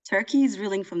Turkey is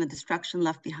reeling from the destruction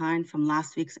left behind from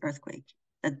last week's earthquake.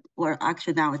 Or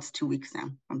actually now it's 2 weeks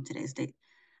now from today's date.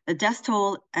 The death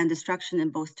toll and destruction in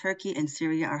both Turkey and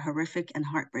Syria are horrific and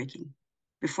heartbreaking.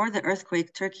 Before the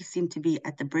earthquake, Turkey seemed to be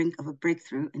at the brink of a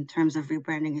breakthrough in terms of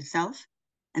rebranding itself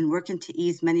and working to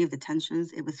ease many of the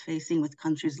tensions it was facing with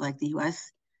countries like the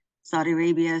US, Saudi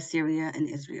Arabia, Syria, and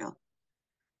Israel.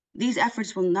 These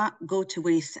efforts will not go to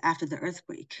waste after the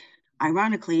earthquake.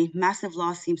 Ironically, massive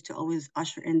loss seems to always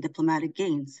usher in diplomatic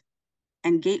gains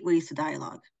and gateways to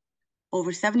dialogue.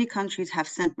 Over 70 countries have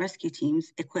sent rescue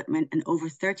teams, equipment, and over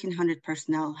 1,300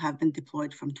 personnel have been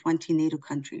deployed from 20 NATO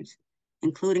countries,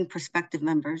 including prospective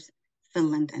members,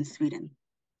 Finland and Sweden.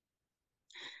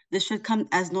 This should come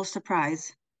as no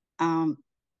surprise,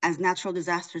 as natural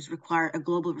disasters require a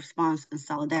global response and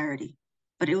solidarity.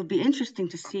 But it will be interesting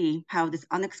to see how this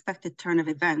unexpected turn of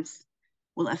events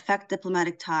will affect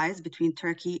diplomatic ties between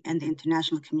Turkey and the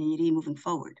international community moving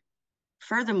forward.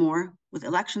 Furthermore, with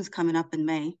elections coming up in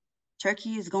May,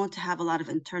 Turkey is going to have a lot of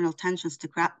internal tensions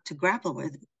to grapple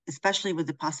with, especially with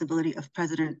the possibility of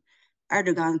President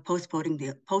Erdogan postponing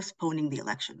the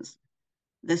elections.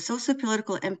 The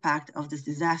socio-political impact of this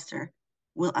disaster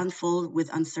will unfold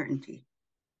with uncertainty.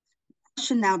 The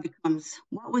question now becomes,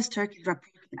 what was Turkey's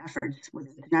repression efforts with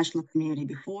the international community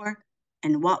before,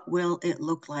 and what will it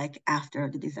look like after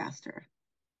the disaster?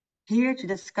 Here to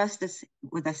discuss this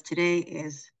with us today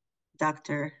is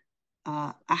Dr.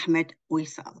 Ahmet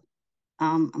Uysal.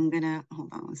 I'm gonna,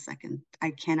 hold on one second. I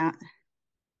cannot,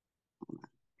 hold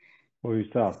on.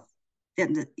 Uysal.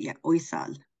 Yeah,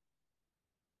 Uysal.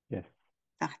 Yes.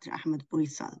 Dr. Ahmet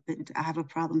Uysal. I have a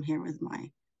problem here with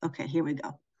okay, here we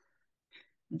go.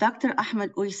 Dr.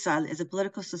 Ahmet Uysal is a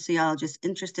political sociologist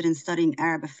interested in studying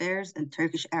Arab affairs and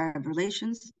Turkish-Arab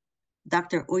relations.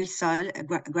 Dr. Uysal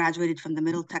graduated from the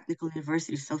Middle Technical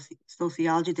University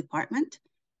Sociology Department.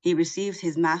 He received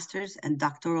his master's and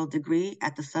doctoral degree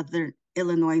at the Southern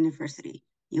Illinois University,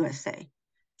 USA.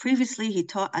 Previously, he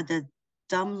taught at the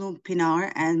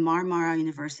Damlupinar and Marmara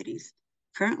Universities.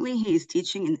 Currently, he is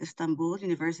teaching in Istanbul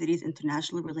University's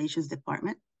International Relations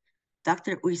Department.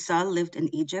 Dr. Uysal lived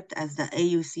in Egypt as the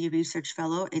AUC Research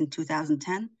Fellow in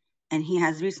 2010, and he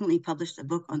has recently published a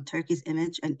book on Turkey's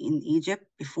image in Egypt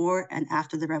before and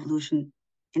after the revolution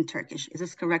in Turkish. Is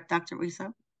this correct, Dr.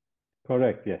 Uysal?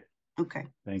 Correct, yes. Okay.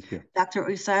 Thank you. Dr.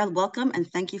 Uysal, welcome and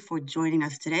thank you for joining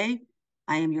us today.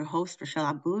 I am your host, Rachelle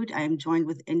Abboud. I am joined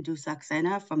with Indu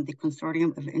Saxena from the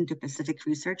Consortium of Indo-Pacific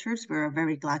Researchers. We're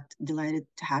very delighted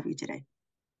to have you today.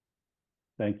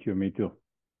 Thank you, me too.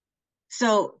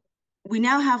 So we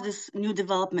now have this new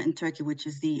development in Turkey, which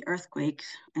is the earthquakes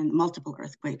and multiple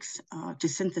earthquakes to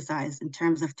synthesize in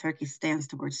terms of Turkey's stance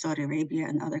towards Saudi Arabia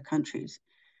and other countries.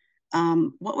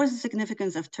 What was the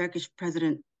significance of Turkish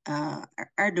President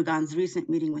Erdogan's recent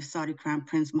meeting with Saudi Crown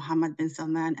Prince Mohammed bin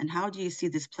Salman, and how do you see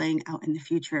this playing out in the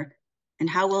future? And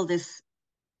how will this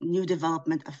new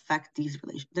development affect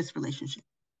this relationship?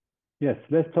 Yes,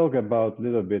 let's talk about a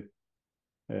little bit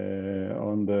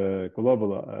on the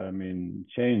global,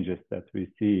 changes that we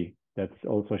see that's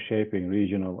also shaping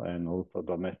regional and also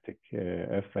domestic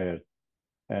affairs.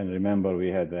 And remember, we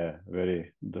had a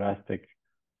very drastic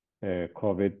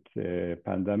COVID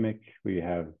pandemic. We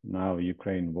have now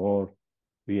Ukraine war.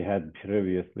 We had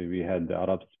the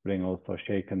Arab Spring also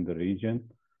shaken the region.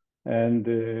 And,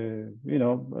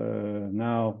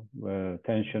 now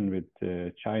tension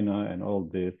with China and all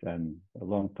this, and a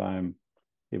long time,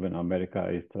 even America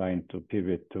is trying to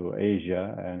pivot to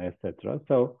Asia and etc.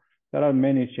 So there are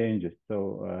many changes.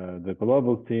 So the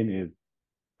global scene is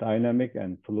dynamic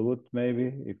and fluid,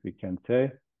 maybe, if we can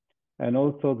say. And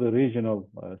also the regional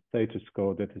status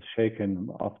quo that is shaken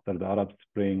after the Arab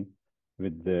Spring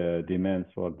with the demands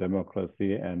for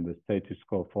democracy and the status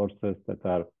quo forces that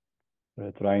are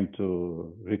trying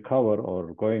to recover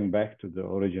or going back to the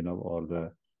original or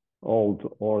the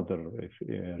old order,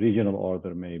 regional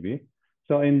order maybe.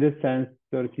 So in this sense,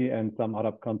 Turkey and some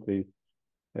Arab countries,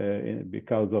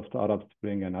 because of the Arab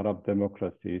Spring and Arab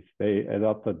democracies, they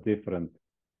adopted different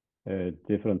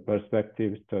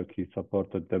perspectives. Turkey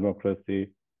supported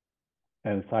democracy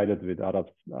and sided with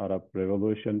Arab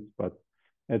revolutions, but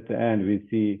at the end we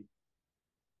see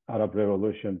Arab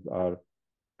revolutions are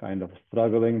kind of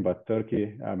struggling, but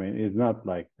Turkey, is not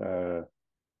like a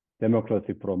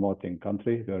democracy promoting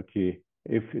country. Turkey,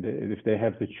 if they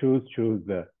have to choose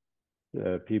the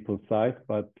people's side,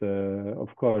 but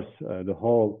of course the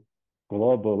whole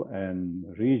global and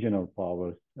regional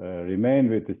powers remain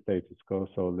with the status quo,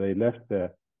 so they left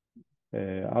the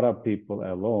Arab people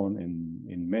alone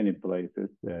in many places.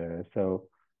 So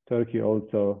Turkey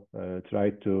also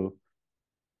tried to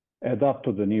adapt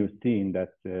to the new scene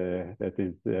that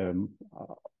is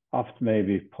after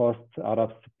maybe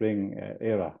post-Arab Spring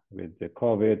era with the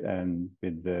COVID and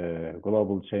with the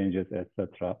global changes,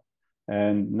 etc.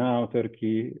 And now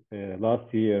Turkey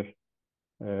last year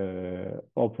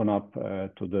opened up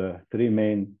to the three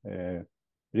main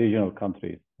regional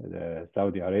countries,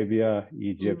 Saudi Arabia,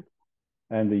 Egypt,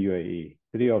 and the UAE.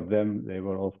 Three of them, they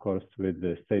were, of course, with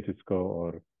the status quo,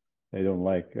 or they don't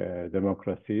like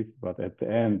democracies, but at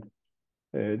the end,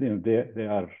 they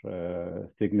are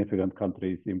significant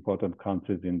countries, important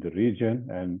countries in the region.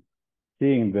 And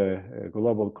seeing the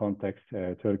global context,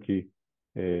 Turkey,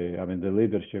 the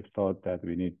leadership thought that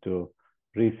we need to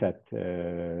reset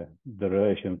the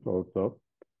relations also,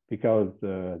 because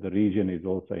the region is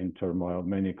also in turmoil,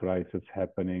 many crises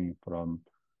happening from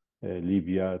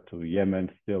Libya to Yemen,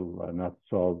 still not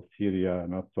solved, Syria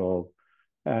not solved,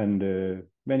 and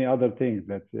many other things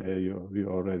that you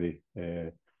already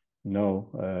know.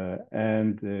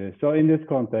 So in this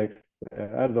context,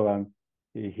 Erdogan,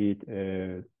 he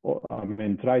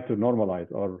tried to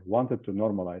normalize, or wanted to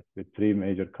normalize, with three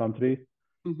major countries.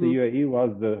 The UAE was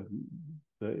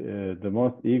the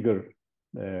most eager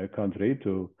country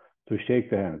to shake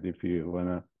the hands, if you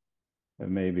wanna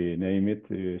maybe name it.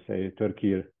 You say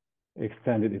Turkey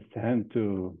extended its hand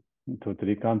to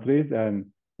three countries, and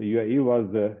the UAE was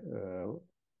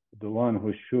the one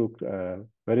who shook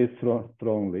very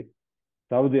strongly.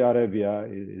 Saudi Arabia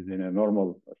is in a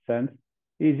normal sense.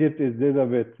 Egypt is a little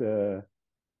bit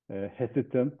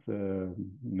hesitant,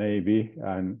 maybe,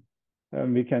 and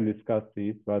we can discuss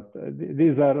these, but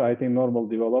these are, I think, normal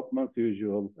developments,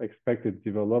 usual expected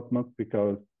developments,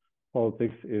 because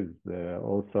politics is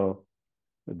also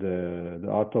the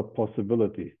art of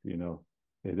possibilities.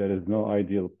 There is no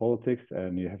ideal politics,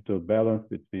 and you have to balance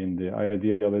between the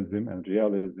idealism and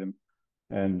realism,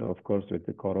 and of course with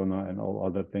the corona and all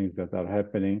other things that are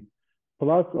happening.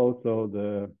 Plus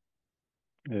also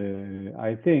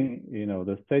I think,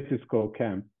 the status quo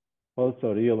camp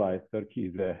also realized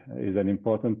Turkey is an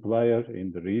important player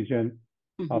in the region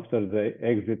after the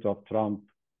exit of Trump.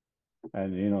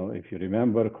 And, if you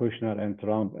remember, Kushner and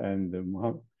Trump and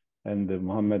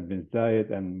Mohammed bin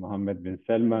Zayed and Mohammed bin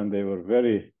Salman, they were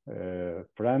very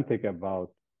frantic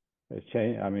about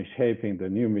shaping the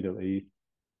new Middle East.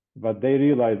 But they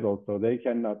realized also they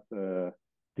cannot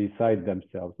decide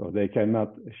themselves, or they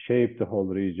cannot shape the whole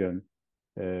region,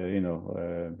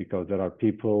 because there are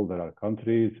people, there are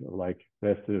countries, like,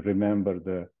 let's remember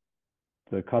the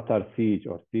Qatar siege,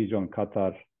 or siege on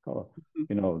Qatar.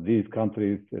 These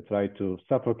countries tried to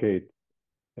suffocate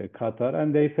Qatar,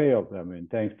 and they failed.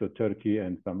 Thanks to Turkey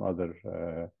and some other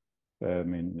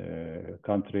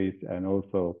countries, and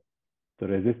also the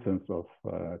resistance of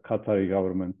Qatari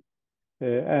government.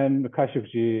 And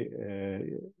Khashoggi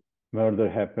murder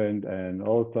happened, and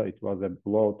also it was a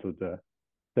blow to the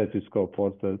status quo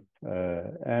forces,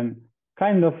 and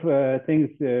kind of things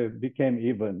became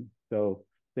even. So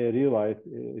they realized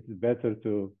it's better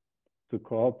to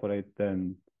cooperate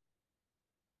than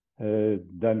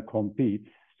compete.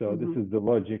 So this is the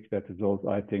logic that is also,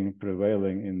 I think,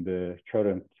 prevailing in the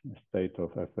current state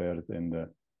of affairs in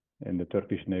the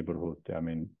Turkish neighborhood.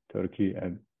 Turkey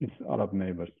and its Arab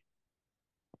neighbors.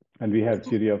 And we have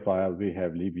Syria file, we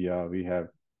have Libya, we have,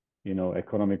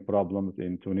 economic problems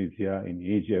in Tunisia, in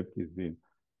Egypt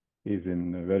is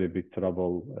in very big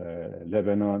trouble.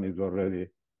 Lebanon is already,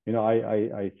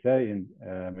 I say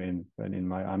in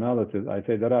my analysis, I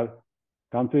say there are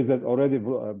countries that already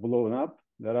blown up.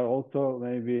 There are also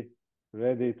maybe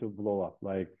ready to blow up,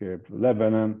 like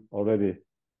Lebanon already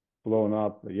blown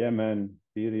up, Yemen,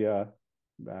 Syria,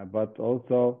 but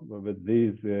also with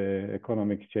these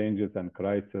economic changes and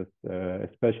crisis,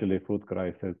 especially food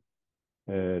crisis,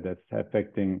 that's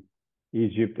affecting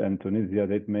Egypt and Tunisia,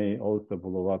 that may also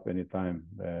blow up anytime.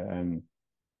 And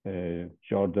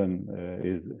Jordan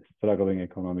is struggling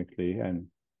economically. And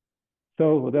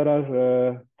so there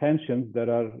are tensions, there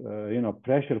are,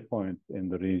 pressure points in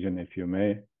the region, if you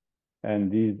may.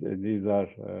 And these are,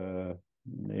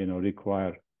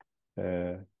 require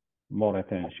more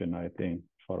attention, I think,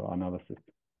 for analysis.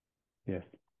 Yes.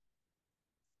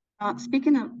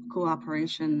 Speaking of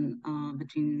cooperation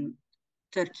between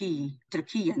Turkey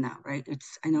now, right?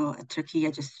 I know Turkey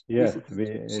just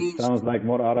it sounds like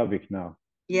more Arabic now.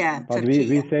 Yeah, but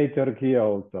we say Turkey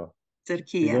also.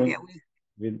 Turkey, yeah.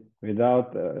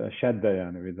 Without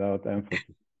shadda, without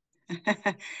emphasis.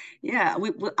 Yeah,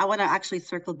 I want to actually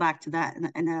circle back to that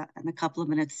in a couple of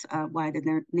minutes, why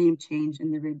the name change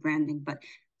and the rebranding. But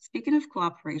speaking of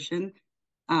cooperation,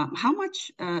 How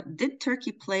much did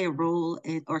Turkey play a role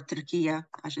in, or Turkiye,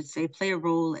 I should say, play a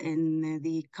role in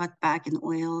the cutback in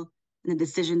oil, and the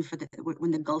decision for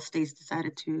when the Gulf states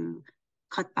decided to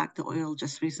cut back the oil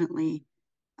just recently?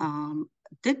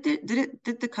 Did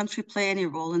the country play any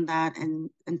role in that, and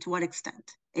to what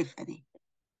extent, if any?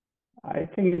 I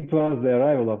think it was the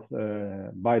arrival of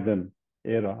Biden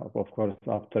era, of course,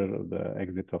 after the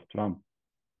exit of Trump.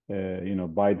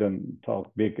 Biden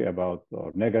talked big about,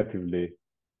 or negatively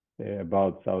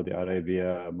about, Saudi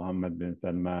Arabia, Mohammed bin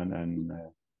Salman, and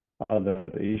other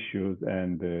issues,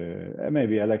 and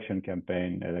maybe election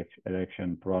campaign,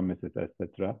 election promises,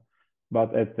 etc.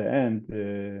 But at the end,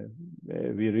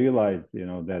 we realized,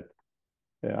 that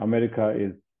America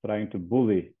is trying to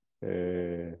bully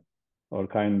or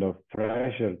kind of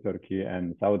pressure Turkey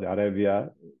and Saudi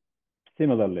Arabia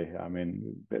similarly. I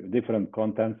mean, different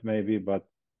contents maybe, but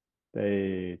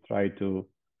they try to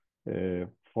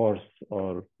force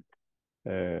or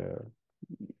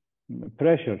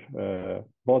pressure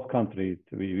both countries.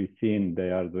 We've seen they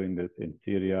are doing this in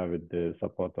Syria with the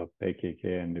support of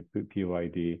PKK and the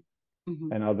PYD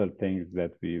and other things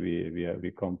that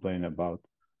we complain about.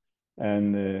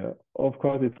 And of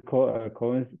course, it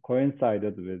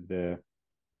coincided with the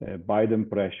Biden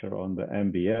pressure on the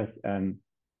MBS, and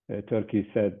Turkey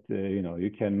said,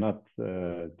 you cannot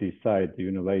decide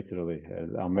unilaterally as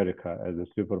America, as a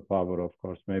superpower, of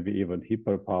course, maybe even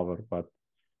hyperpower, but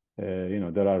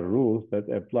there are rules that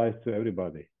applies to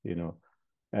everybody,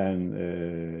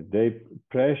 and they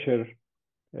pressure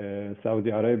Saudi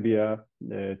Arabia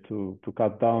to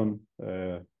cut down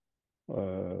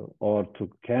or to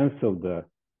cancel the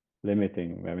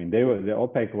limiting. I mean, the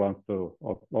OPEC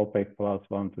OPEC Plus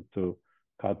wanted to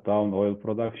cut down oil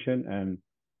production, and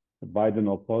Biden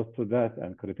opposed to that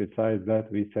and criticized that.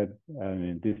 We said, I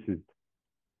mean, this is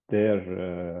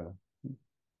their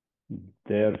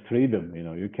freedom.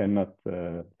 You cannot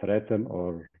threaten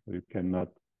or you cannot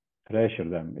pressure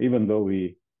them, even though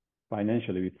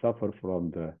financially we suffer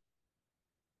from the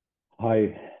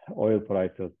high oil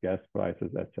prices, gas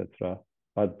prices, etc.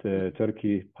 But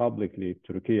Turkey publicly,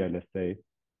 let's say,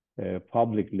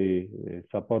 publicly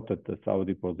supported the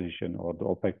Saudi position or the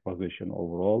OPEC position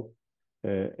overall,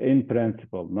 in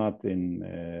principle, not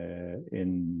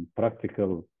in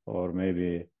practical or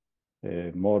maybe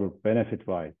more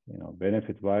benefit-wise.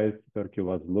 Benefit-wise, Turkey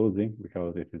was losing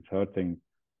because it is hurting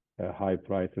high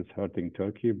prices, hurting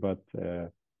Turkey, but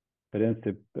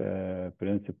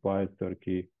principle-wise,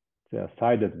 Turkey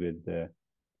sided with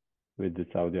the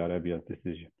Saudi Arabia's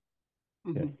decision.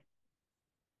 Yes.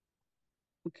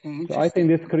 Okay. So I think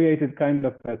this created kind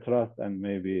of a trust and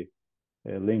maybe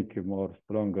a link, more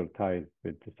stronger ties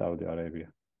with Saudi Arabia.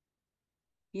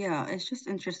 Yeah, it's just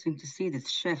interesting to see this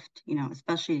shift,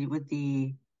 especially with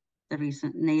the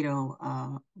recent NATO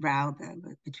row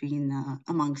between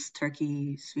amongst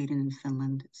Turkey, Sweden, and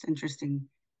Finland. It's interesting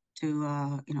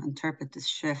to interpret this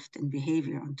shift in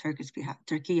behavior on Turkey's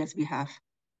behalf.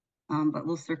 But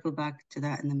we'll circle back to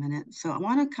that in a minute. So I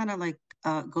want to kind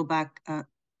of go back I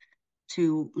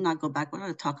want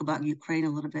to talk about Ukraine a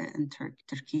little bit and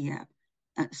Turkey.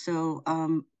 So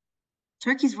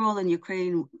Turkey's role in the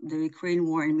Ukraine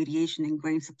war and mediation in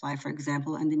grain supply, for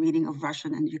example, and the meeting of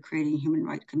Russian and Ukrainian human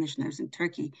rights commissioners in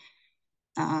Turkey,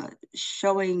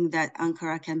 showing that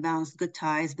Ankara can balance good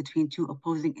ties between two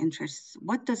opposing interests.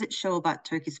 What does it show about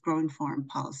Turkey's growing foreign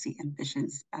policy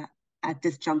ambitions at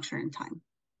this juncture in time?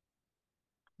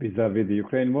 Vis-a-vis the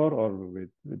Ukraine war or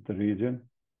with the region?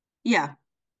 Yeah.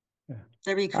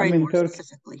 The Ukraine war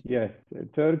specifically. Yes,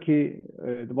 Turkey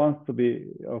wants to be,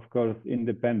 of course,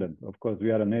 independent. Of course, we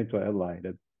are a NATO ally.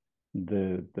 That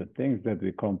the things that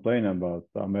we complain about,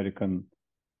 the American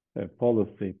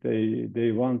policy,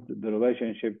 they want the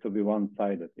relationship to be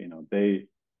one-sided.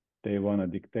 They want to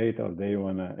dictate or they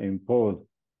want to impose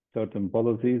certain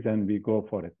policies, and we go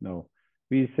for it. No,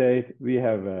 we say we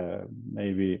have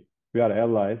maybe we are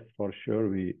allies for sure.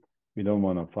 We don't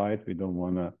want to fight. We don't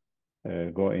want to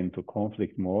go into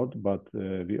conflict mode, but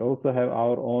we also have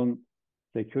our own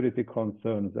security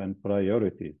concerns and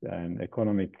priorities and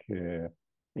economic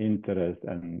interest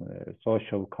and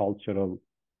social, cultural,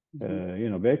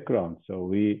 background. So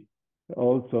we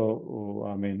also,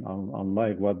 I mean,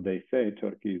 unlike what they say,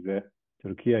 Turkey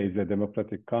is a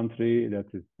democratic country that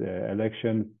is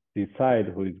elections decide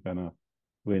who is gonna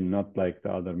win, not like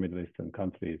the other Middle Eastern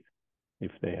countries.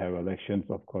 If they have elections,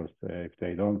 of course, if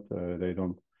they don't, they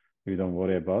don't. We don't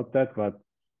worry about that, but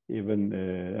even,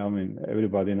 I mean,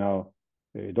 everybody now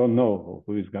don't know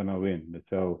who is gonna win.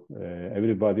 So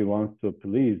everybody wants to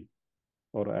please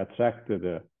or attract to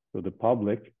the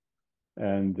public,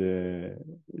 And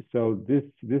so this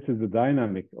is the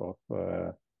dynamic of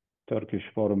Turkish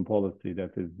foreign policy,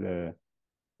 that is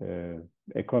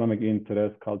economic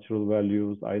interest, cultural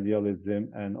values, idealism,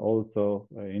 and also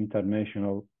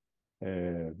international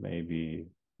maybe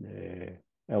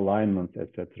alignments,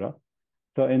 etc.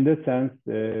 So in this sense,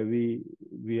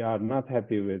 we are not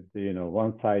happy with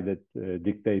one-sided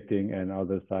dictating, and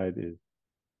other side is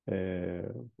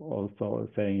also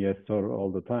saying yes sir all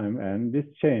the time. And this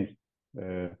changed.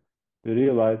 We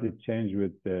realized it changed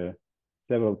with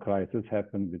several crises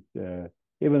happened with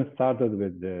even started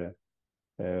with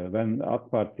when AK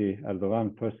Party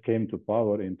Erdogan first came to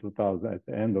power in 2000, at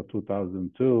the end of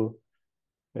 2002.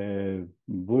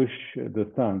 Bush, the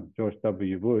son, George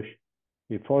W. Bush,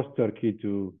 he forced Turkey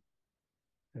to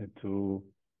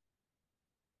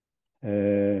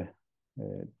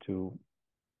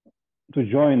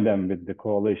join them with the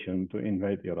coalition to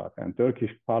invade Iraq. And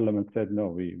Turkish parliament said, no,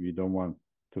 we don't want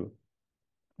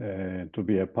to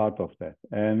be a part of that.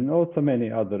 And also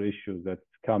many other issues that's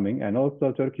coming. And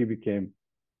also Turkey became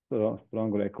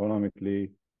stronger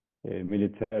economically,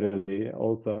 militarily.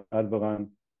 Also Erdogan,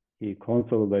 he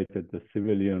consolidated the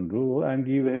civilian rule and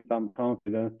gave him some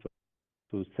confidence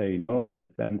to say no, in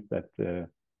the sense that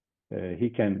he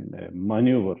can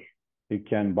maneuver, he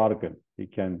can bargain, he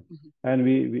can. And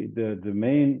the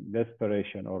main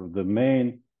desperation, or the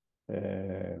main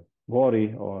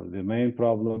worry, or the main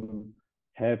problem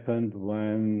happened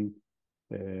when,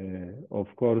 of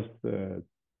course,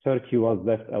 Turkey was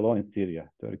left alone in Syria.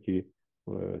 Turkey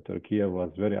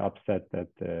was very upset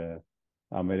that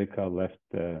America left,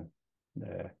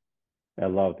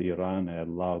 allowed Iran,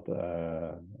 allowed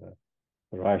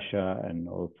Russia, and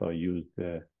also used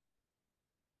the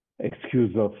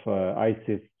excuse of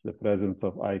ISIS, the presence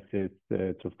of ISIS,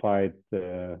 to fight,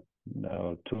 to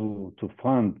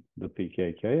fund the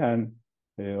PKK, and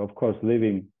of course,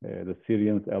 leaving the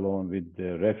Syrians alone with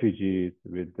the refugees,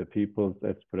 with the people's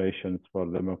aspirations for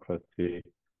democracy,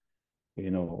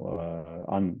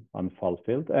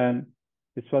 unfulfilled. And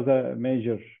this was a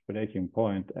major breaking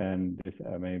point, and this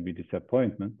maybe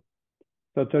disappointment.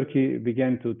 So Turkey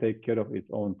began to take care of its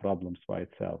own problems by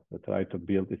itself, to try to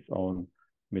build its own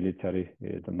military,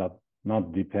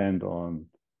 not depend on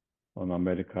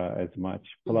America as much.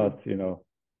 Plus,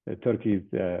 Turkey is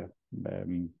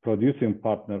producing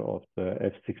partner of the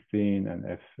F-16 and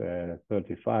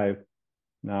F-35.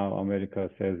 Now America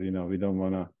says, we don't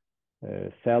want to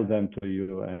sell them to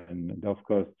you, and of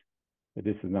course,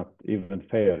 this is not even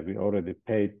fair. We already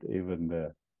paid even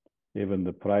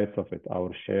the price of it,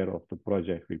 our share of the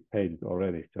project. We paid it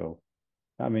already. So,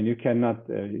 I mean, you cannot.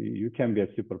 You can be a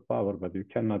superpower, but you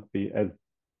cannot be as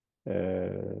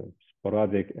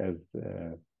sporadic as.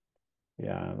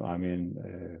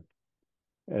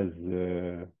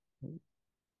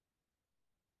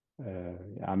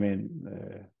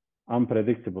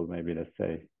 Unpredictable, maybe, let's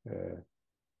say,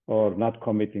 or not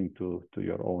committing to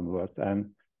your own words.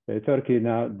 And Turkey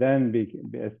now,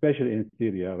 especially in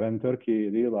Syria, when Turkey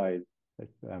realized,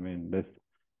 let's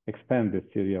expand the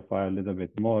Syria file a little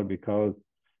bit more, because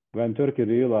when Turkey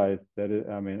realized that,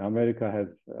 America has,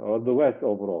 or the West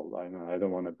overall, I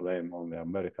don't want to blame only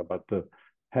America, but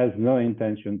has no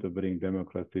intention to bring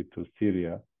democracy to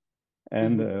Syria,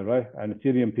 and and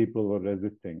Syrian people were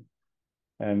resisting,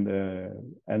 and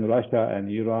Russia and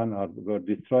Iran were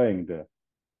destroying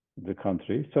the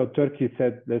country. So Turkey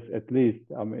said, let's at least,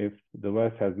 if the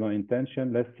West has no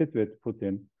intention, let's sit with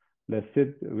Putin, let's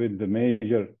sit with the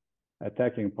major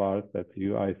attacking parts that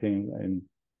I think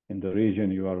in the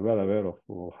region, you are well aware of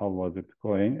how was it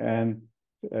going. And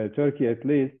Turkey at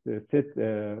least sit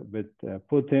with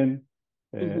Putin,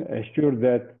 assure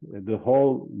that the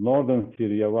whole northern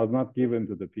Syria was not given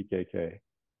to the PKK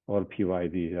or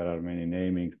PYD. There are many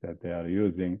namings that they are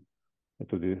using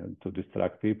to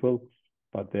distract people,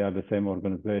 but they are the same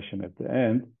organization at the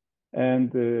end.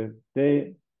 And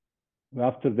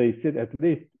after they sit at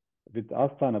least with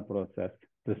Astana process,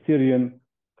 the Syrian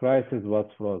crisis was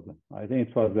frozen. I think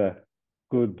it was a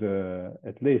good,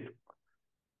 at least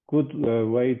good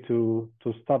way to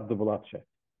stop the bloodshed,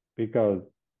 because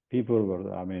people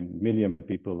were, million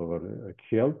people were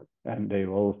killed, and the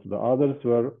others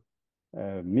were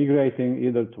migrating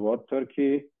either toward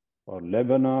Turkey or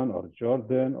Lebanon or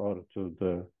Jordan or to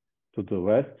the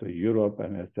West, to Europe,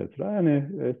 and etc. And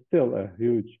it's still a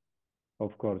huge,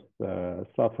 of course,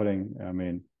 suffering.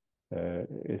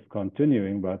 Is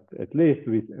continuing, but at least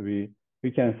we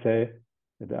can say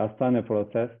that the Astana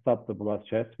process stopped the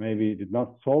bloodshed. Maybe it did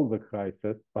not solve the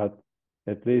crisis, but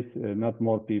at least not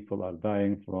more people are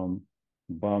dying from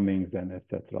bombings and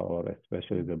etc., or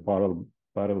especially the barrel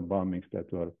bombings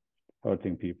that were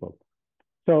hurting people.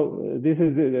 So this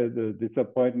is the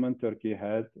disappointment Turkey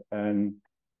has, and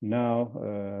now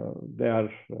they are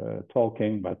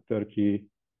talking, but Turkey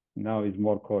now is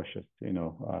more cautious.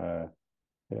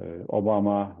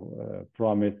 Obama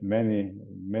promised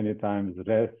many times,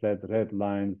 set red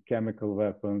lines, chemical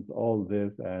weapons, all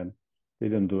this, and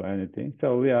didn't do anything.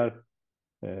 So we are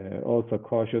also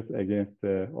cautious against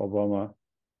Obama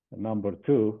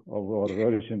 #2 or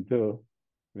version 2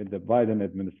 with the Biden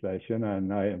administration, and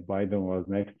Biden was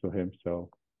next to him. So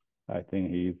I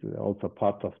think he's also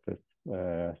part of this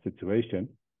situation.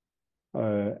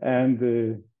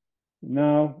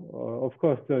 Now, of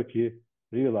course, Turkey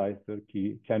realized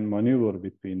Turkey can maneuver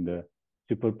between the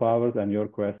superpowers, and your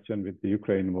question with the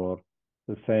Ukraine war,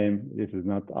 the same. This is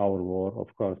not our war. Of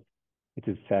course, it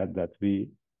is sad that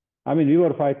we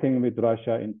were fighting with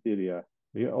Russia in Syria.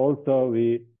 We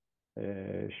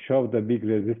showed a big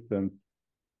resistance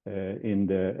in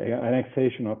the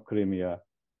annexation of Crimea.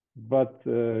 But,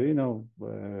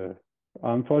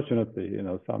 unfortunately,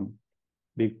 some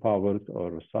big powers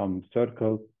or some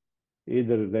circles,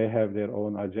 either they have their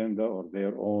own agenda or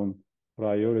their own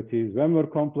priorities. When we're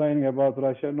complaining about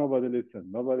Russia, nobody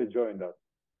listened, nobody joined us.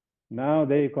 Now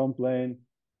they complain,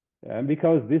 and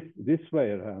because this way,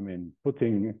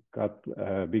 Putin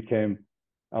became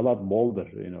a lot bolder,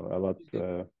 a lot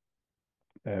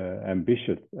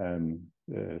ambitious, and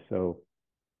so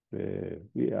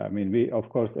we of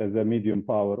course, as a medium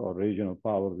power or regional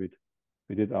power, we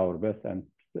did our best and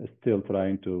still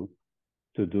trying to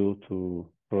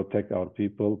protect our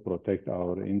people, protect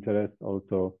our interests.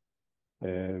 Also,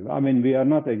 we are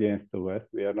not against the West,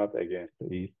 we are not against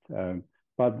the East,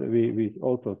 but we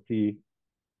also see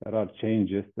there are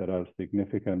changes, there are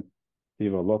significant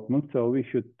developments, so we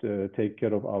should take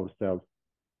care of ourselves.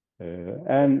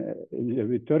 And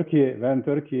with Turkey, when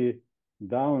Turkey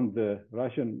downed the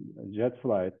Russian jet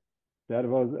flight, there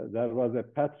was a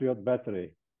Patriot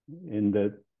battery in the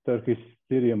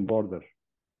Turkish-Syrian border,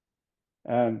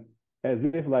 and as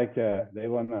if they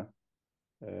want to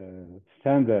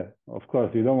send of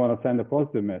course, you don't want to send a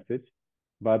positive message,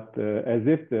 but as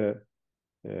if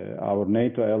our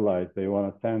NATO allies, they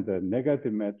want to send a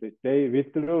negative message, they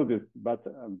withdrew this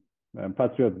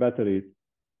Patriot batteries,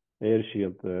 air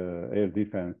shield, air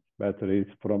defense batteries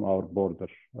from our border.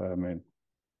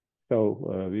 So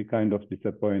we kind of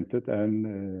disappointed,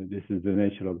 and this is the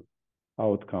natural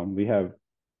outcome. We have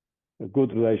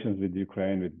good relations with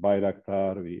Ukraine, with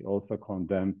Bayraktar. We also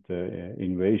condemned the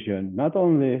invasion, not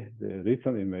only the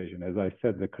recent invasion, as I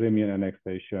said, the Crimean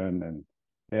annexation and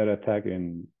their attack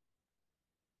in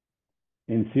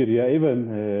Syria. Even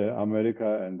America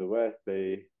and the West,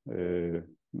 they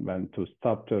went to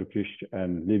stop Turkish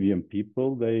and Libyan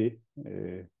people.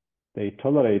 They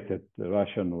tolerated the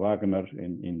Russian Wagner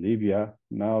in Libya.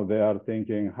 Now they are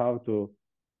thinking how to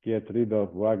get rid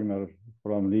of Wagner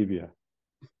from Libya.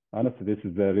 Honestly, this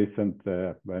is the recent,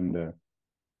 when the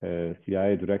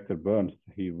CIA director Burns,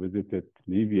 he visited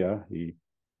Libya, he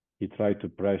tried to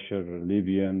pressure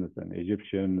Libyans and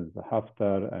Egyptians,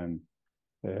 Haftar and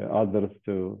others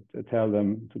to tell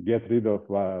them to get rid of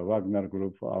Wagner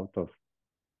group out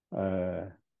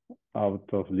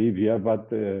of Libya,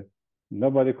 but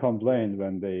nobody complained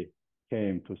when they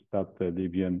came to stop the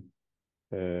Libyan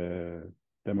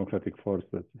democratic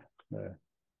forces.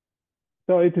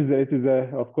 So it is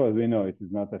of course, we know it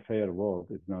is not a fair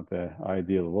world, it's not an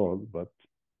ideal world, but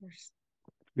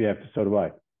we have to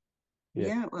survive.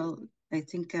 Yeah, well, I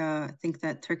think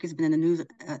that Turkey's been in the news.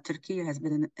 Turkey has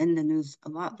been in the news a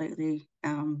lot lately,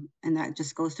 and that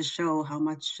just goes to show how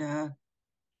much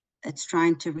it's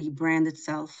trying to rebrand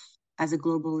itself as a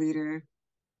global leader,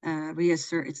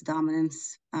 reassert its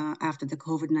dominance after the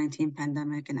COVID-19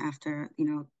 pandemic and after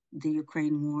the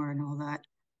Ukraine war and all that.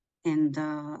 And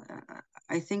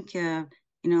I think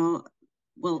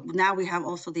well, now we have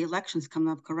also the elections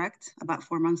coming up, correct? About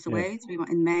 4 months away,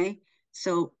 in May.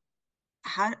 So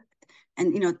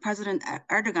President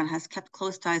Erdogan has kept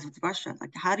close ties with Russia.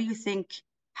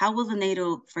 How will the NATO,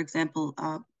 for example,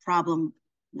 problem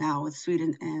now with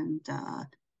Sweden and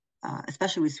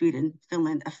especially with Sweden,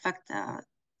 Finland, affect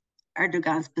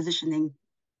Erdogan's positioning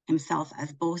himself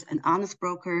as both an honest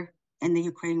broker in the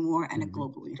Ukraine war and a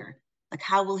global leader?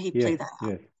 How will he play that out?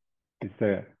 Yes, it's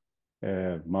a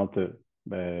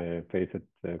multi-faceted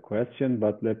question,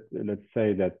 but let's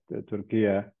say that Turkey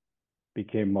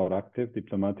became more active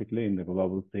diplomatically in the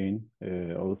global scene,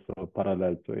 also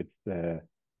parallel to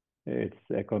its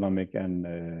economic and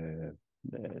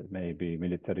maybe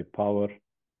military power.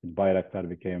 Bayraktar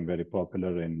became very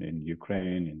popular in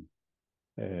Ukraine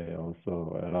and also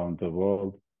around the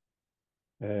world.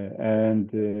 And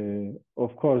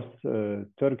of course,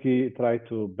 Turkey tried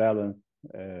to balance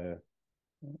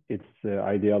its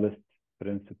idealist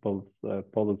principles,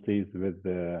 policies with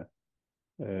the,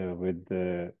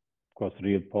 of course,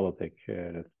 real politics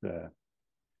that's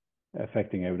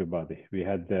affecting everybody. We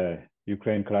had the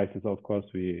Ukraine crisis, of course,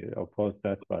 we opposed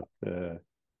that, but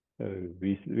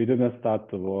we did not start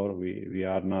the war. We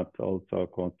are not also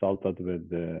consulted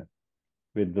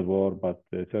with the war, but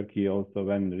Turkey also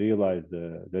when realized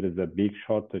there is a big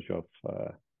shortage of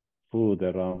food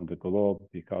around the globe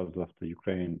because of the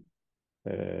Ukraine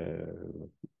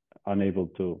unable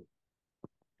to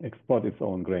export its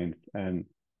own grains, and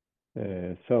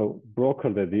so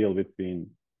brokered a deal between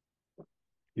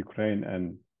Ukraine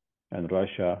and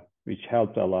Russia, which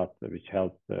helped a lot, which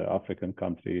helped African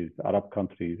countries, Arab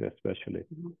countries especially.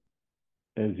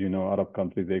 As you know, Arab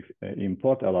countries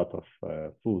import a lot of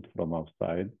food from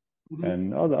outside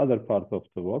and other parts of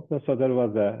the world. So there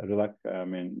was a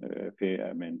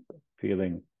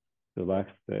feeling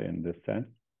relaxed in this sense.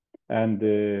 And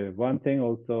one thing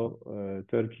also,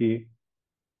 Turkey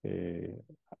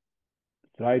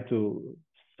tried to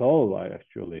solve,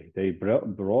 actually. They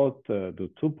brought the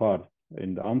two parts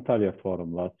in the Antalya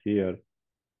Forum last year.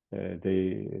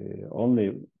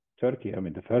 Turkey,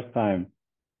 the first time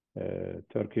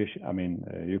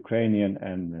Ukrainian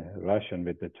and Russian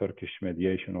with the Turkish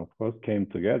mediation, of course, came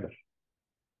together.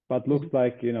 But looks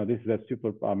like, this is a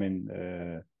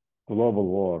global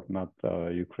war, not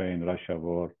Ukraine-Russia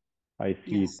war. I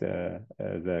see it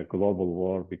as a global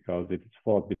war because it is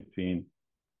fought between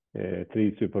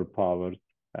three superpowers,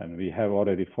 and we have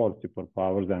already four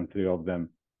superpowers and three of them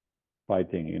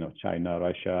fighting, China,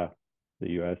 Russia,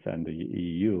 the US, and the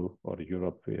EU, or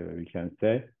Europe, we can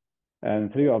say.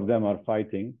 And three of them are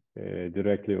fighting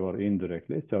directly or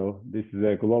indirectly. So this is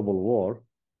a global war,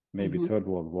 maybe Third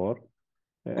World War.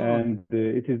 And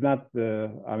it is not,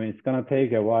 it's going to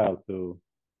take a while to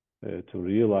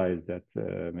realize that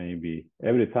maybe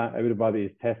every time everybody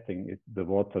is testing the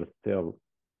water still,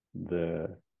 the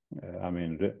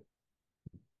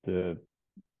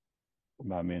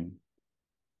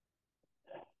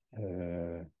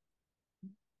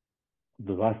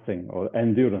lasting or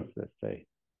endurance, let's say.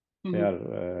 They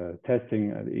are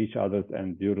testing each other's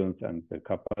endurance and the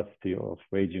capacity of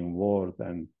waging wars,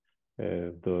 and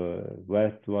the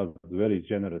West was very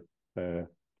generous to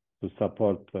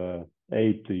support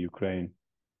aid to Ukraine,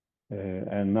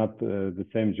 and not the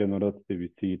same generosity we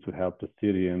see to help the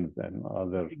Syrians and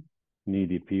other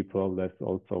needy people. That's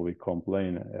also we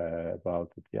complain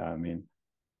about it.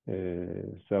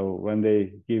 So when they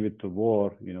give it to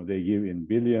war, they give in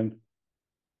billions.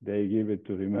 They give it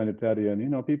to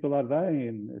humanitarian. People are dying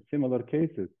in similar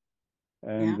cases,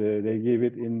 and they give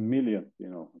it in millions.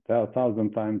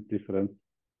 1,000 times difference.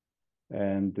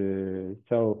 And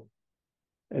so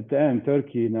at the end,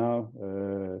 Turkey now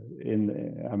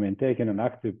taking an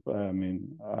active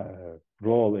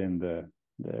role in the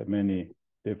many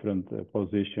different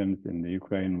positions in the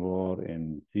Ukraine war,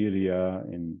 in Syria,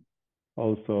 in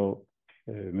also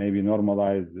maybe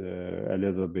normalize a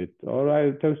little bit. Or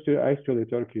actually,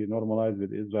 Turkey normalized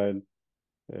with Israel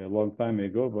a long time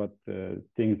ago, but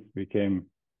things became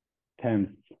tense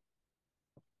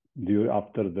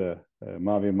after the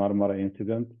Mavi Marmara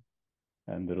incident,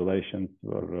 and the relations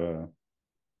were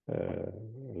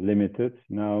limited.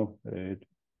 Now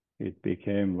it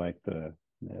became like the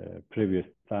previous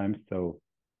times, so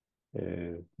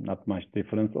not much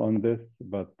difference on this.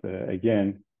 But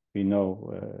again, we know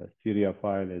Syria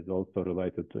file is also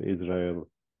related to Israel,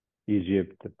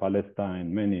 Egypt,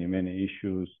 Palestine, many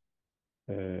issues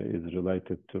is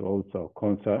related to also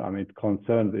it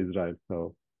concerns Israel.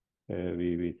 So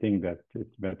we think that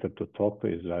it's better to talk to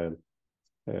Israel.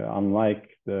 Unlike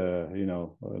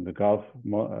the Gulf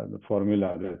the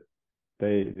formula, that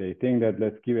they think that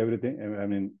let's give everything,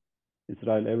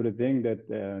 Israel everything that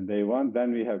they want,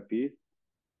 then we have peace.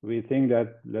 We think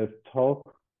that let's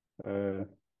talk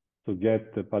to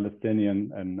get the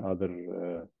Palestinian and other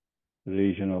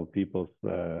regional peoples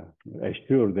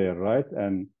assure their rights,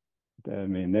 and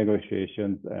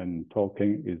negotiations and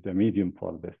talking is the medium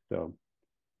for this. So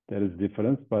there is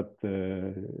difference, but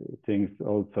things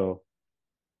also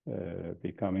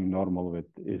becoming normal with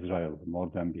Israel more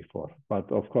than before.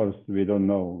 But of course, we don't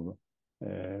know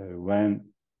when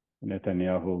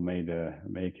Netanyahu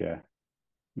make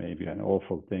maybe an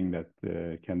awful thing that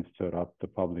can stir up the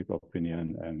public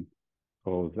opinion and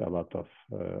cause a lot of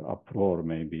uproar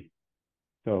maybe.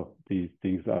 So these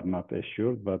things are not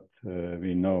assured, but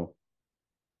we know,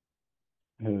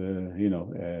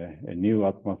 a new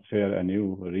atmosphere, a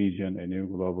new region, a new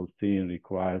global scene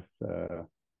requires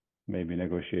maybe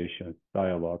negotiations,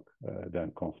 dialogue,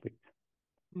 than conflict.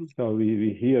 So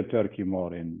we hear Turkey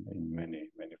more in many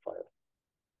files.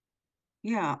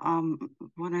 Yeah,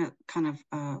 want to kind of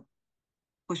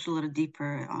push a little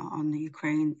deeper on the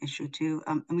Ukraine issue too.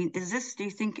 I mean, do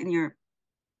you think,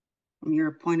 from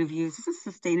your point of view, is this a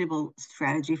sustainable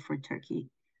strategy for Turkey?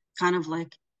 Kind of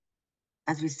like,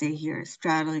 as we say here,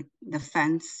 straddling the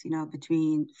fence,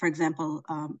 between, for example,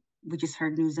 we just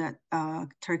heard news that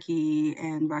Turkey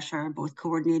and Russia are both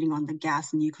coordinating on the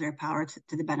gas and nuclear power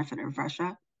to the benefit of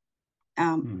Russia.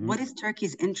 What is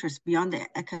Turkey's interest beyond the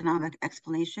economic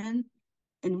explanation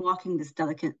in walking this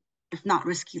delicate, if not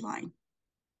risky, line?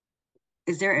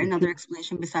 Is there another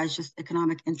explanation besides just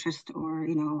economic interest or,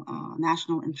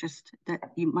 national interest that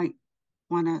you might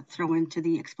want to throw into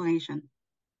the explanation?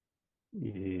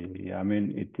 Yeah, I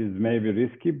mean, it is maybe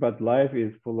risky, but life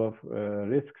is full of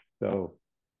risks. So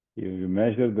you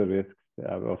measure the risks.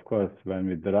 Of course, when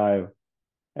we drive,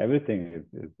 everything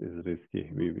is risky.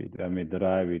 When we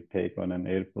drive, we take on an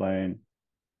airplane,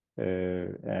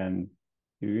 and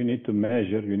you need to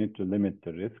measure, you need to limit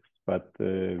the risks. But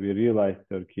we realize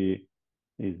Turkey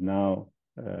is now,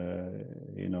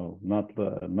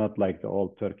 not like the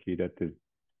old Turkey that is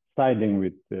siding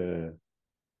with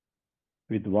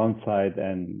one side,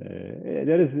 and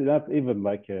there is not even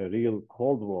like a real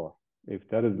Cold War. If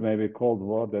there is maybe a Cold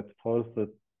War that forces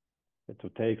to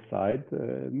take side,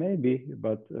 maybe,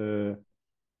 but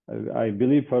I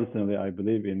believe personally, I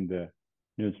believe in the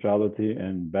neutrality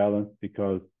and balance,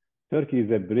 because Turkey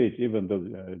is a bridge. Even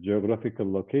the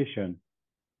geographical location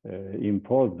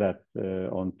impose that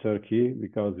on Turkey,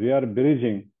 because we are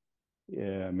bridging,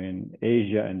 I mean,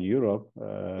 Asia and Europe.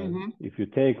 If you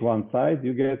take one side,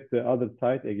 you get the other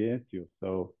side against you.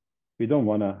 So we don't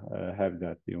want to have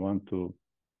that. We want to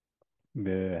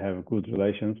have good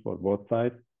relations for both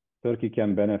sides. Turkey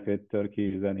can benefit.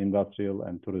 Turkey is an industrial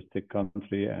and touristic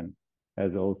country and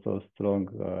has also strong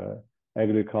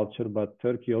agriculture, but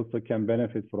Turkey also can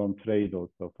benefit from trade,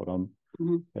 also from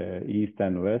east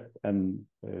and west, and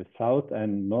south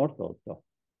and north also.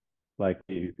 Like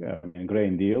the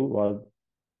grain deal was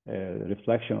a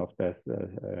reflection of that,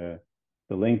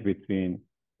 the link between,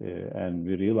 and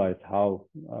we realized how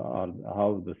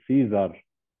the seas are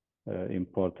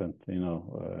important,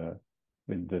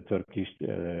 with the Turkish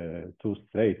two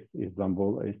straits,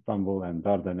 Istanbul and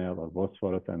Dardanelles, or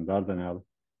Bosphorus and Dardanelles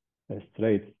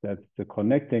straits, that's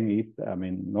connecting east,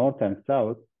 north and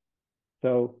south.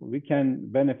 So we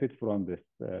can benefit from this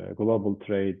global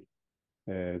trade,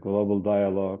 global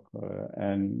dialogue,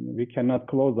 and we cannot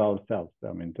close ourselves,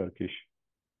 Turkish,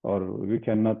 or we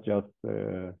cannot just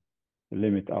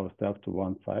limit ourselves to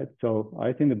one side. So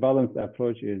I think the balanced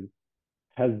approach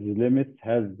has limits,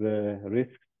 has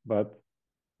risks, but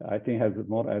I think has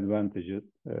more advantages.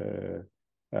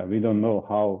 We don't know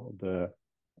how the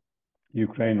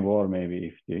Ukraine war,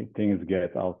 maybe if things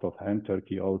get out of hand.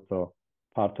 Turkey also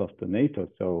part of the NATO.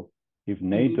 So if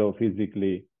NATO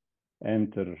physically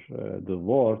enter the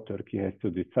war, Turkey has to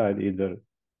decide either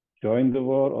join the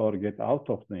war or get out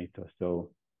of NATO.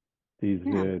 So these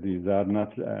are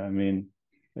not,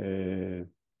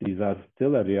 these are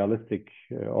still a realistic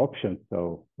option.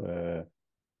 So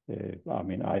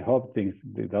I hope things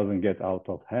doesn't get out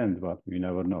of hand, but we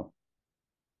never know.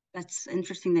 That's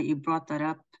interesting that you brought that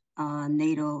up.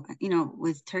 NATO,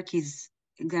 with Turkey's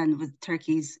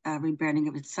rebranding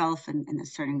of itself and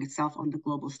asserting itself on the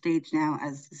global stage now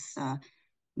as this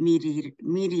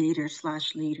mediator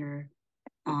 / leader.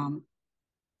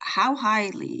 How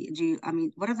highly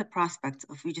what are the prospects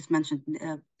of, we just mentioned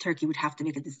Turkey would have to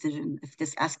make a decision if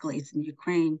this escalates in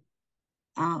Ukraine.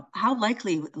 How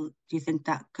likely do you think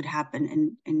that could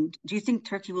happen? And do you think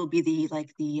Turkey will be the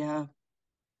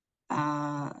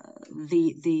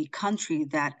country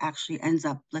that actually ends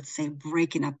up, let's say,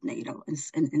 breaking up NATO in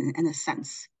a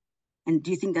sense? And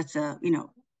do you think that's a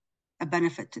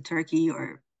benefit to Turkey,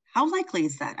 or how likely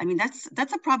is that? I mean,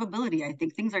 that's a probability. I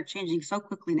think things are changing so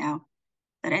quickly now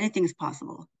that anything is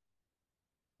possible.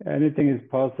 Anything is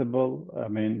possible.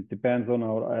 It depends on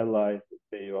our allies.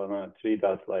 They want to treat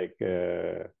us like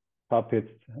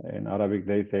puppets. In Arabic,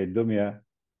 they say dumya,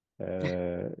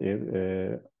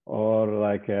 or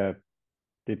like a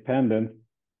dependent.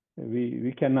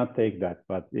 We cannot take that.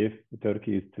 But if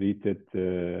Turkey is treated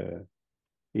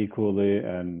equally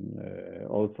and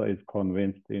also is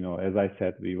convinced, as I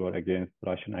said, we were against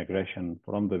Russian aggression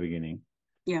from the beginning.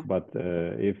 Yeah. But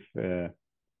if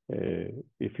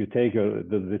you take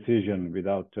the decision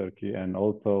without Turkey and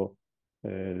also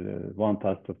want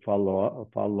us to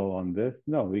follow on this,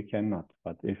 no, we cannot.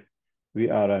 But if we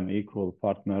are an equal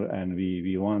partner and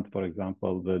we want, for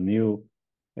example, the new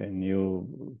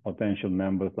potential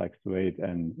members like Suadi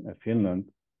and Finland,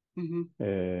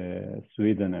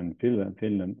 Sweden and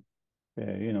Finland,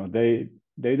 you know,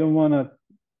 they don't want to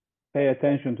pay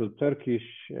attention to Turkish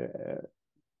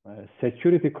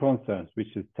security concerns,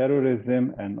 which is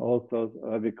terrorism and also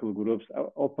radical groups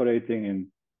operating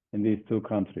in these two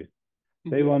countries.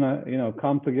 They want to, you know,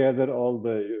 come together, all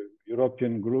the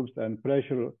European groups, and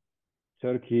pressure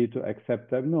Turkey to accept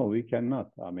them. No, we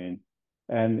cannot. I mean,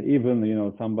 and even, you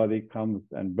know, somebody comes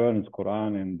and burns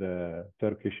Quran in the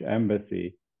Turkish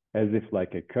embassy as if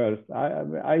like a curse.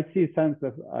 I sense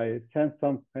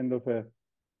some kind of a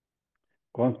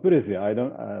conspiracy. I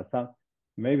don't.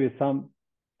 Maybe some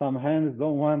hands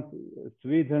don't want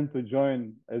Sweden to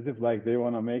join, as if like they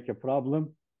want to make a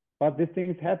problem. But these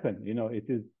things happen. You know, it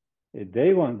is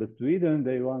they want Sweden.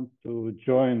 They want to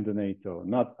join the NATO,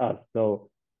 not us. So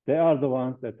they are the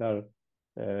ones that are.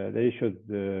 They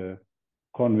should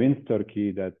convince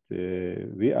Turkey that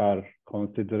we are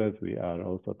considerate. We are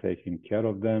also taking care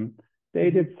of them. They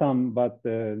did some, but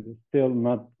still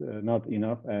not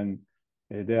enough. And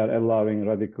they are allowing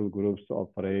radical groups to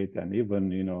operate and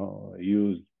even, you know,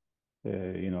 use,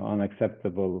 you know,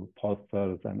 unacceptable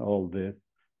posters and all this.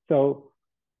 So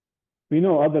we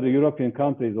know other European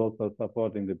countries also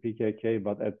supporting the PKK,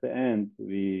 but at the end,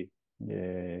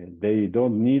 they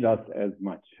don't need us as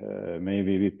much.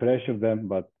 Maybe we pressure them,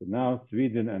 but now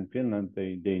Sweden and Finland,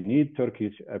 they need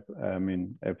Turkish,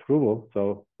 approval.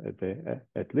 So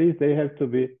at least they have to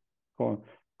be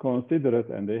considerate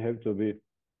and they have to be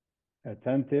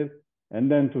attentive, and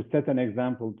then to set an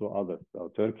example to others.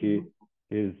 So Turkey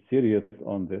is serious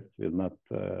on this, will not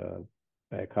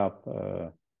back up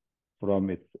from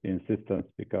its insistence,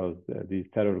 because these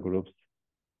terror groups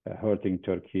are hurting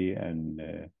Turkey, and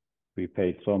we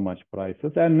paid so much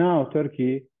prices. And now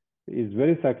Turkey is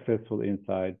very successful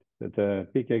inside. That the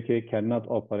PKK cannot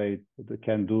operate,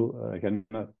 cannot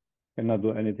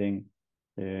do anything.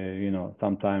 You know,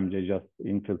 sometimes they just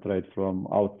infiltrate from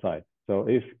outside. So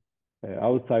if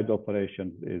outside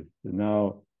operation is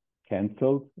now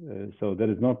cancelled, so there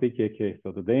is no PKK.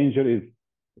 So the danger is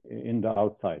in the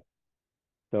outside.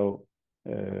 So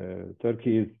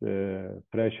Turkey is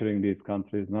pressuring these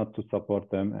countries not to support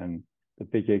them, and the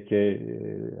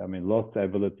PKK, lost the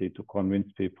ability to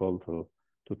convince people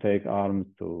to take arms,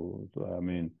 to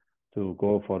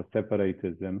go for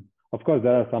separatism. Of course,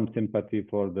 there are some sympathy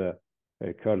for the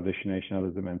Kurdish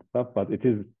nationalism and stuff, but it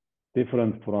is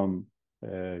different from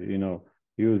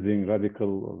using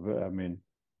radical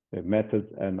methods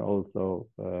and also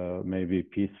maybe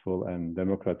peaceful and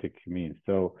democratic means.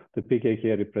 So the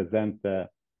PKK represents the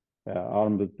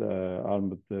armed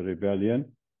rebellion.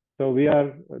 So we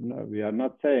are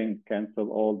not saying cancel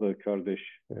all the Kurdish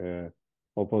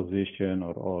opposition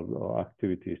or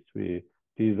activities.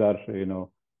 These are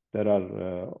there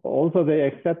are also they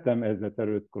accept them as a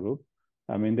terrorist group.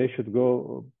 They should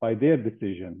go by their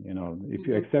decision. If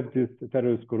you accept this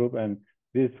terrorist group and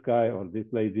this guy or this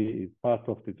lady is part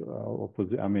of this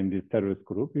this terrorist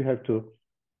group, you have to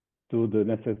do the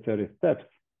necessary steps.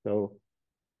 So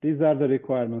these are the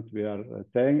requirements we are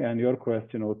saying. And your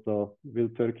question also, will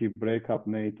Turkey break up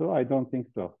NATO? I don't think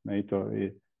so. NATO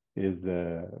is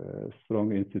a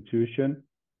strong institution,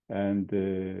 and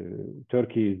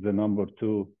Turkey is the number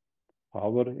 2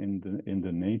 power in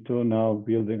the NATO now,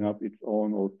 building up its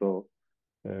own also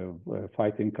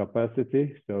fighting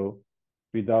capacity. So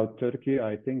without Turkey,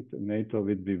 I think NATO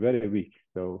would be very weak.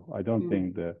 So I don't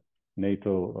think the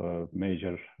NATO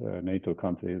major NATO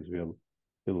countries will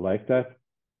like that.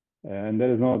 And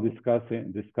there is no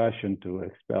discussion to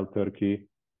expel Turkey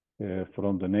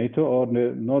from the NATO, or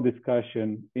no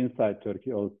discussion inside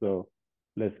Turkey also,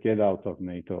 let's get out of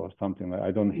NATO or something like.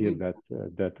 I don't hear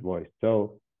that voice.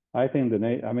 So I think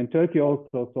Turkey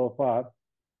also so far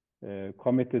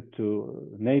committed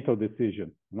to NATO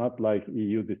decision, not like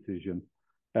EU decision.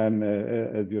 And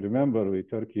as you remember,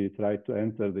 Turkey tried to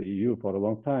enter the EU for a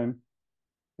long time,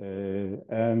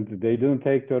 and they didn't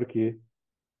take Turkey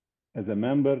as a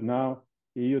member. Now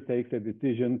EU takes a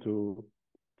decision to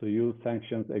use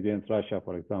sanctions against Russia,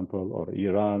 for example, or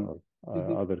Iran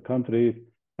or other countries,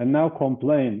 and now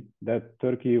complain that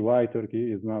why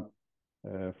Turkey is not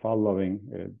following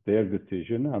their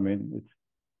decision.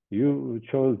 You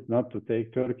chose not to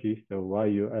take Turkey, so why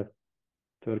you ask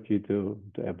Turkey to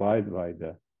abide by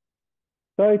that?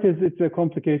 So it's a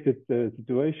complicated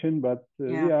situation, but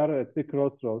we are at the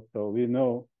crossroads. So we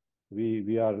know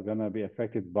we are going to be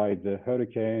affected by the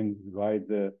hurricanes, by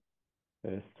the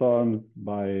storms,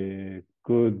 by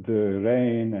good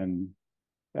rain, and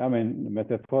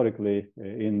metaphorically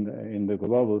in the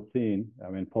global scene,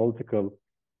 political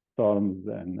storms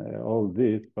and all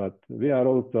this. But we are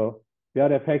also we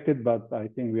are affected, but I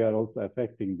think we are also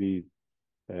affecting these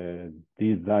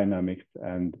dynamics.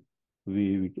 And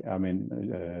I mean,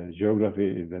 geography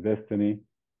is a destiny.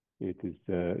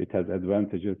 It has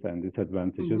advantages and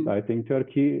disadvantages. I think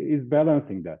Turkey is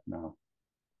balancing that now,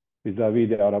 vis-a-vis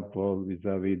the Arab world,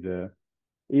 vis-a-vis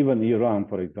even Iran,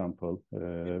 for example.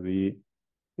 We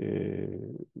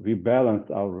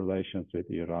balance our relations with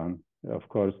Iran. Of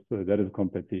course, there is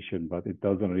competition, but it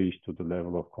doesn't reach to the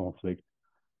level of conflict.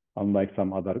 Unlike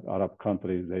some other Arab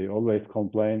countries, they always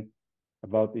complain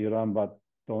about Iran, but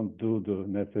don't do the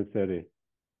necessary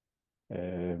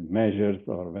measures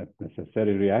or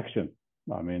necessary reaction.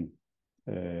 I mean,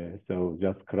 so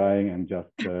just crying and just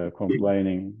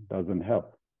complaining doesn't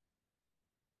help.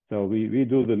 So we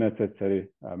do the necessary,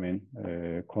 I mean,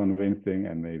 convincing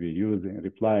and maybe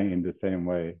replying in the same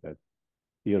way that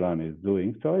Iran is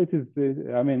doing. So it is,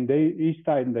 I mean, each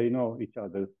side, they know each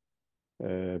other's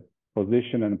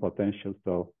position and potential,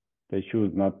 so they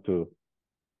choose not to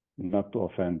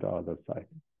offend the other side.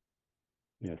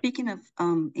 Yes. Speaking of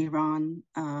Iran,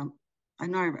 I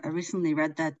know I recently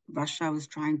read that Russia was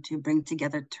trying to bring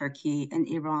together Turkey and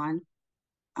Iran,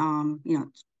 you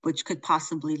know, which could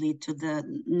possibly lead to the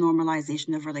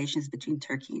normalization of relations between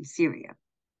Turkey and Syria,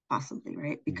 possibly,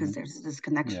 right? Because there's this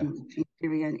connection between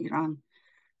Syria and Iran.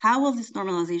 How will this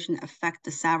normalization affect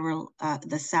the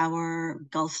sour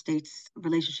Gulf states'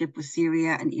 relationship with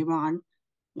Syria and Iran,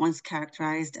 once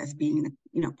characterized as being,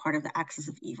 you know, part of the axis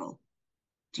of evil?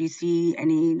 Do you see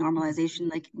any normalization,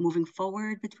 like, moving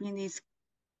forward between these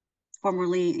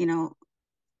formerly, you know,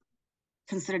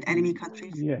 considered enemy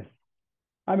countries? Yes.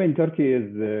 I mean, Turkey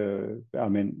is,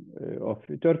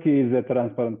 Turkey is a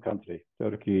transparent country.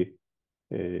 Turkey,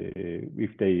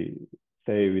 if they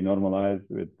say we normalize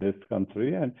with this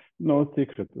country, and no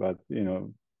secret, but, you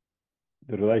know,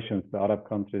 the Arab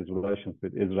countries' relations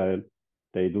with Israel,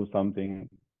 they do something,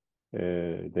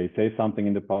 they say something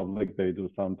in the public, they do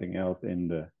something else in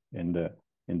the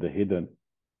hidden.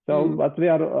 So, but we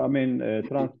are, I mean,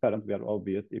 transparent. We are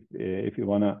obvious. If you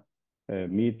wanna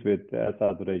meet with the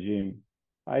Assad regime,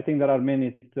 I think there are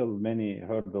still many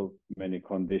hurdles, many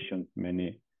conditions,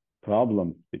 many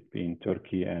problems between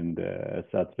Turkey and the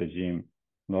Assad regime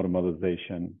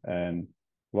normalization, and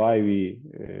why we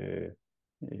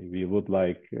would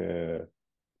like to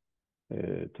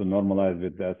normalize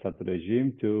with the Assad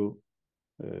regime to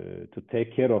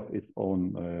take care of its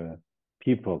own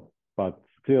people, but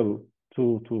still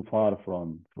too far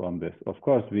from this. Of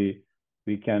course, we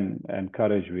can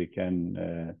encourage, we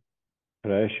can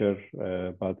pressure,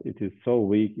 but it is so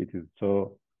weak, it is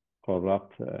so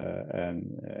corrupt, and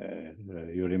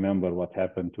you remember what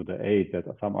happened to the aid that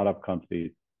some Arab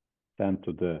countries sent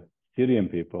to the Syrian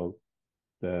people.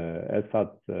 The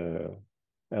Assad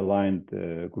aligned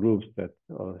groups that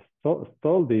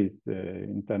stole this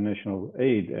international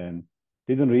aid and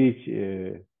didn't reach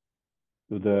to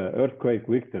the earthquake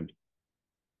victims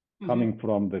coming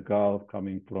from the Gulf,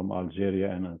 coming from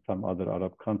Algeria and some other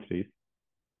Arab countries.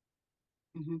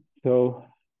 So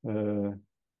the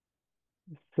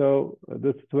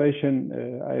situation,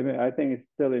 I think it's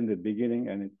still in the beginning,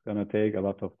 and it's going to take a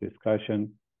lot of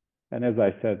discussion. And as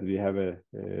I said, we have a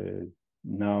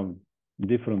now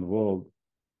different world,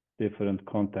 different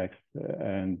context,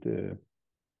 and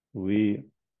we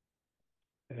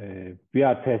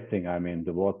are testing, I mean,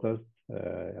 the waters.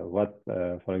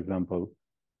 For example,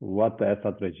 what the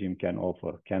Assad regime can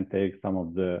offer, can take some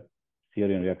of the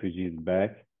Syrian refugees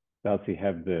back. Does he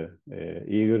have the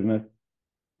eagerness,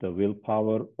 the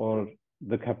willpower, or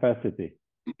the capacity?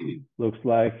 Looks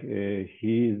like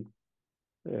he's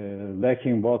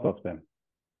lacking both of them.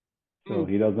 So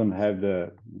he doesn't have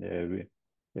the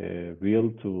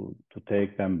will to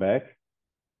take them back.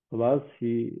 Plus,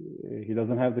 he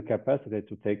doesn't have the capacity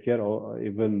to take care of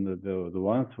even the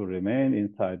ones who remain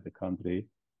inside the country.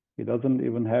 He doesn't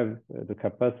even have the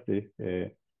capacity.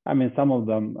 I mean, some of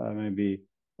them may be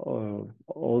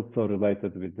also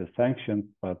related with the sanctions,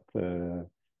 but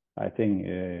I think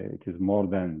it is more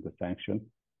than the sanctions,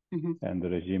 and the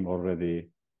regime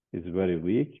already is very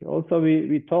weak. Also,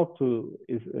 we talked to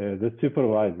the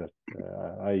supervisors.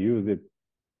 I use it,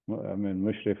 I mean,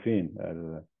 Mushrifin,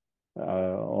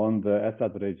 on the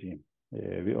Assad regime.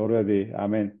 We already, I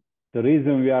mean, the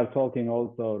reason we are talking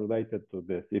also related to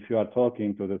this, if you are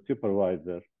talking to the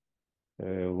supervisor,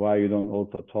 why you don't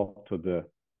also talk to the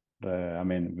I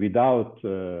mean, without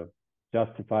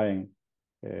justifying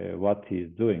what he's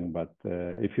doing, but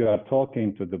if you are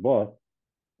talking to the boss,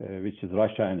 which is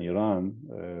Russia and Iran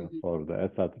for the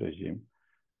Assad regime,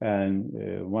 and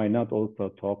why not also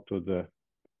talk to the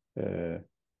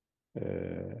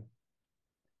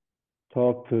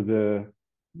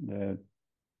to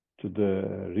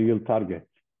the real target.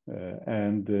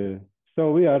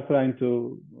 So we are trying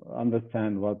to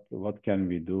understand what can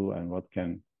we do and what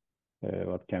can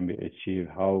be achieved.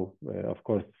 How, of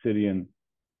course, Syrian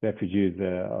refugees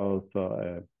are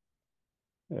also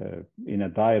in a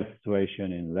dire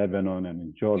situation in Lebanon and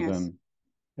in Jordan.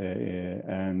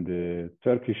 Yes.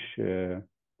 Turkish,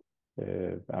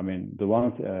 I mean, the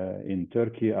ones in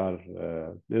Turkey are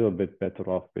a little bit better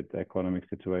off with the economic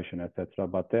situation, etc.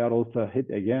 But they are also hit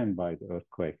again by the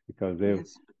earthquake because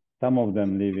yes. Some of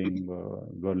them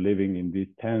were living in these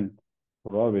 10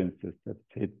 provinces that's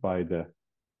hit by the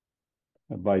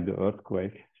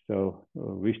earthquake. So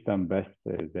wish them best.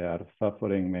 They are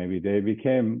suffering. Maybe they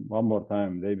became, one more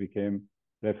time, they became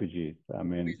refugees. I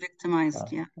mean,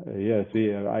 victimized. Yeah. Yes,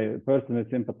 I personally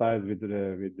sympathize with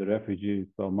the refugees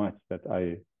so much that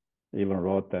I even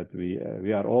wrote that we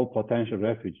are all potential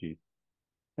refugees,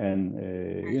 and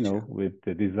you know, with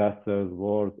the disasters,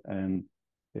 wars, and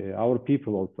our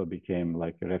people also became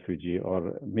like a refugee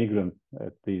or migrants,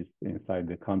 at least inside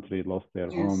the country, lost their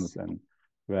homes and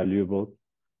valuables.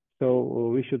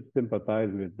 So we should sympathize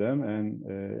with them. And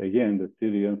again, the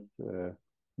Syrians,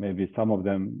 maybe some of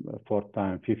them fourth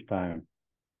time, fifth time,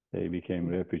 they became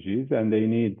refugees, and they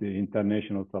need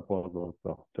international support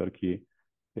also. Turkey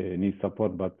needs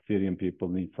support, but Syrian people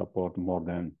need support more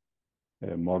than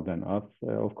us.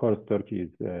 Of course, Turkey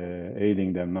is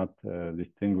aiding them, not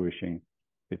distinguishing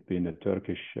between the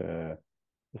Turkish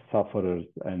sufferers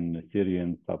and the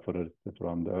Syrian sufferers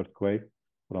from the earthquake,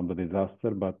 from the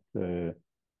disaster, but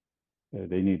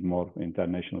they need more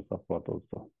international support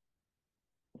also.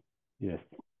 Yes.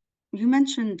 You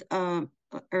mentioned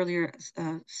earlier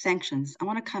sanctions. I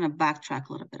want to kind of backtrack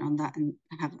a little bit on that and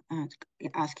have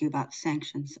ask you about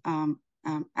sanctions.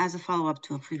 As a follow-up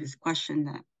to a previous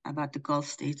question about the Gulf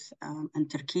states and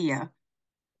Turkiye.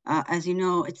 As you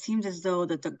know, it seems as though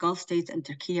that the Gulf states and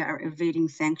Turkiye are evading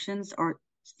sanctions, or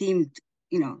seem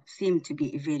to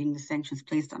be evading the sanctions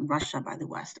placed on Russia by the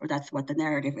West, or that's what the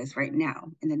narrative is right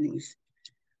now in the news.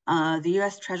 The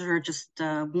U.S. Treasurer just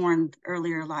warned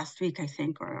earlier last week, I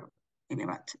think, or maybe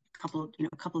about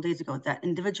a couple of days ago, that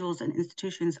individuals and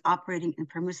institutions operating in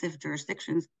permissive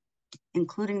jurisdictions,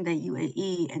 including the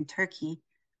UAE and Turkey,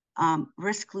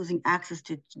 risk losing access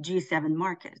to G7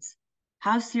 markets.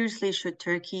 How seriously should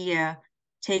Turkey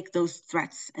take those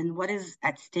threats, and what is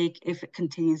at stake if it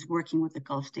continues working with the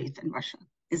Gulf states and Russia?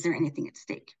 Is there anything at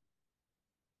stake?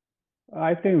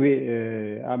 I think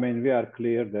I mean, we are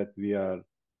clear that we are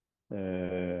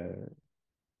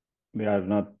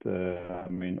not, I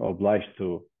mean, obliged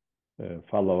to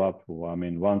follow up. I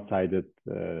mean, one-sided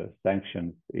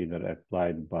sanctions either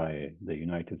applied by the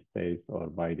United States or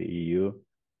by the EU.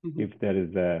 Mm-hmm. If there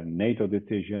is a NATO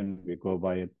decision, we go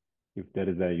by it. If there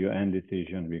is a UN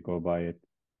decision, we go by it.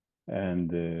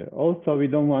 And also, we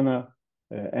don't want to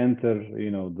enter,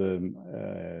 you know,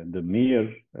 the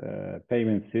mere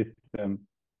payment system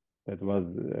that was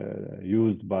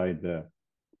used by the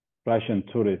Russian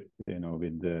tourists, you know,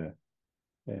 with the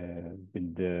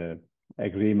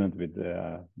agreement with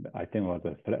I think was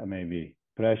maybe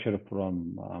pressure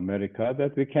from America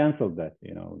that we canceled that.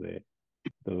 You know,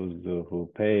 those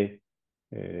who pay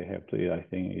have to, I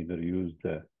think, either use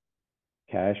the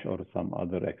cash or some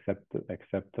other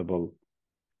acceptable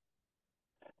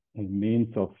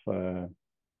means of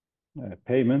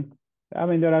payment. I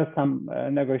mean, there are some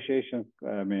negotiations,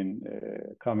 I mean,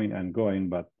 coming and going,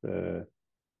 but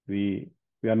we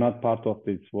are not part of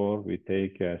this war. We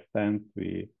take a stance.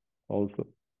 We also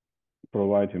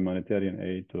provide humanitarian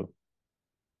aid to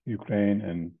Ukraine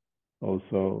and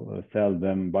also sell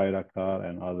them Bayraktar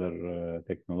and other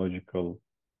technological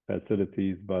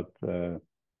facilities. But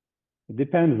it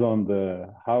depends on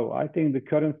how. I think the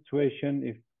current situation,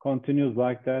 if continues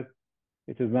like that,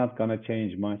 it is not going to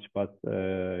change much. But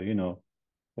you know,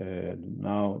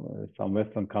 now some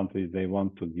Western countries, they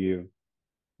want to give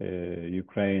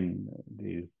Ukraine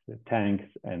these tanks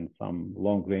and some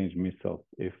long-range missiles.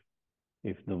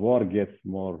 If the war gets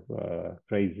more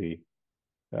crazy,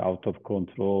 out of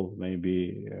control,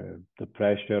 maybe the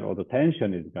pressure or the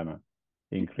tension is gonna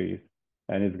increase,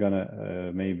 and it's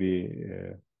gonna maybe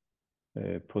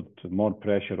put more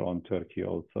pressure on Turkey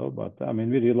also. But I mean,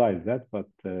 we realize that. But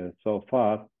so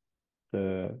far,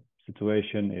 the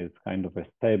situation is kind of a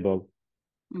stable,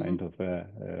 mm-hmm. kind of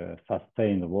a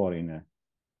sustained war in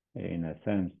a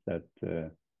sense that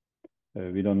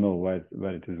we don't know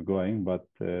where it is going. But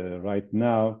right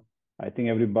now, I think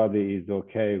everybody is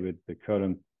okay with the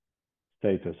current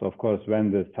status. Of course,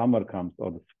 when the summer comes or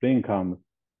the spring comes,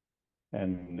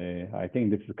 and I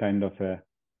think this is kind of a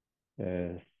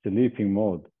sleeping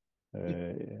mode.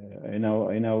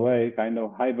 in a way, kind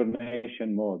of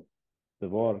hibernation mode the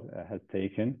war has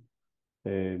taken.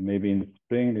 Maybe in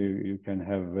spring you can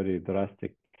have very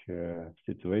drastic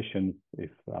situations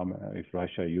if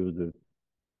Russia uses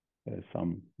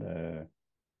some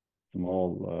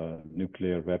small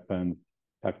nuclear weapons,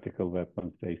 tactical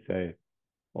weapons, they say,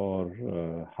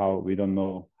 or how we don't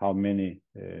know how many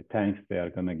tanks they are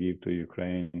going to give to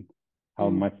Ukraine, how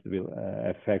much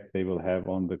effect they will have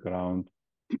on the ground,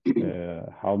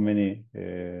 how many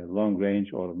long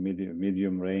range or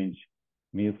medium range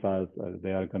missiles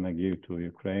they are going to give to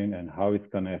Ukraine, and how it's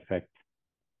going to affect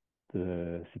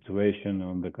the situation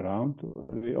on the ground.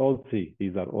 We all see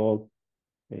these are all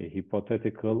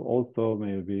hypothetical, also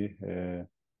maybe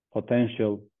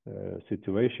potential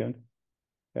situations,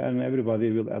 and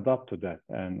everybody will adapt to that.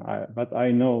 But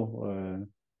I know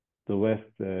the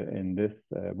West in this,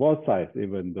 both sides,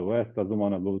 even the West doesn't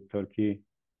want to lose Turkey,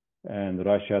 and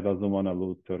Russia doesn't want to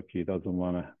lose Turkey, doesn't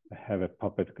want to have a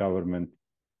puppet government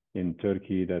in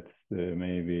Turkey that's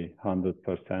maybe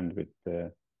 100%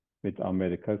 with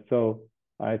America. So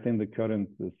I think the current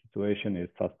situation is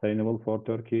sustainable for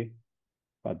Turkey,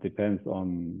 but depends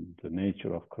on the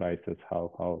nature of crisis,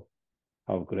 how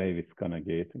grave it's gonna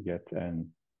get, and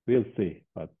we'll see.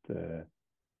 But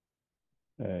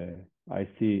I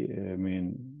see. I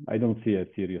mean, I don't see a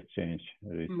serious change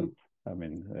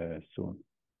soon.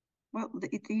 Well,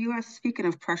 the U.S., speaking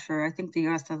of pressure, I think the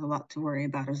U.S. has a lot to worry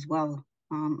about as well.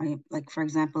 Like, for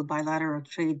example, bilateral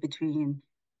trade between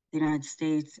the United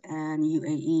States and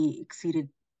UAE exceeded,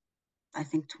 I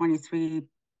think, 23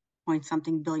 point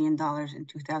something billion in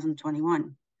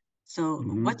 2021. So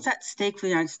what's at stake for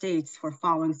the United States for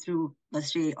following through,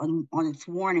 let's say, on its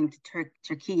warning to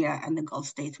Turkiye and the Gulf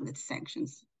states with its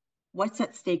sanctions? What's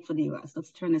at stake for the U.S.?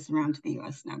 Let's turn this around to the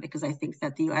U.S. now, because I think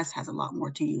that the U.S. has a lot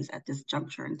more to use at this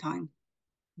juncture in time.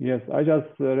 Yes, I just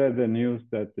read the news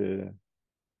that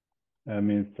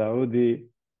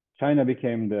China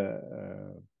became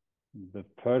the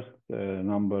first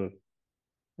number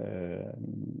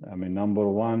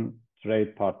one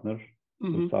trade partner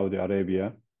to Saudi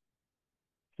Arabia.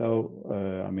 So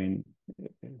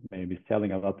maybe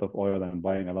selling a lot of oil and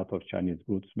buying a lot of Chinese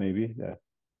goods, maybe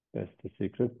that's the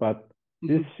secret. But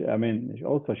this, it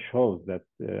also shows that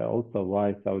also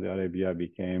why Saudi Arabia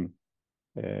became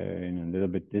in a little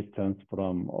bit distance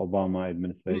from Obama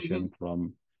administration,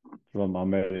 from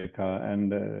America,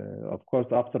 and of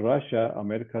course after Russia,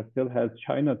 America still has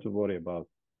China to worry about.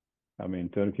 I mean,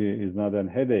 Turkey is not a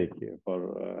headache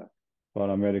for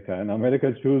America, and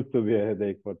America choose to be a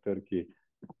headache for Turkey.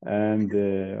 And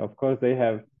of course, they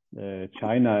have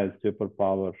China as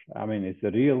superpower. I mean, it's a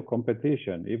real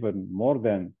competition, even more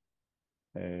than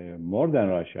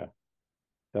Russia.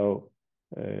 So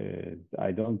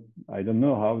I don't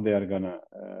know how they are gonna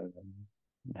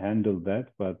handle that,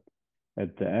 but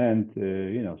at the end,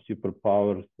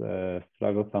 superpowers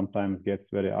struggle sometimes gets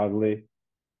very ugly.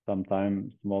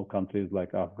 Sometimes small countries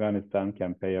like Afghanistan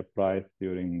can pay a price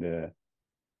during the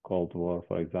Cold War,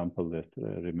 for example. Let's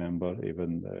remember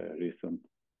even recently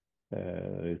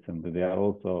they are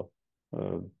also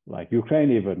like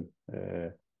Ukraine even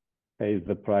pays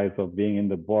the price of being in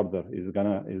the border. Is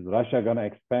Russia gonna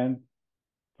expand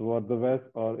toward the West,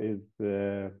 or is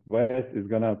West is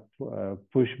gonna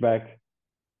push back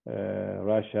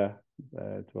Russia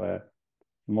to a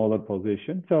smaller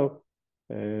position? So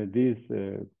these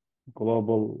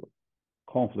global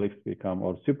conflicts become,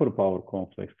 or superpower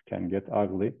conflicts can get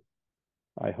ugly.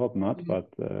 I hope not, but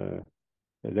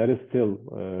there is still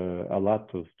a lot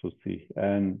to see.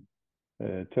 And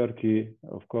Turkey,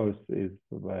 of course, is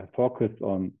focused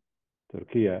on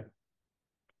Turkiye,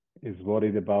 is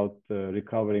worried about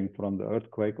recovering from the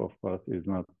earthquake. Of course, is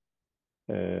not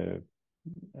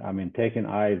taking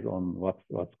eyes on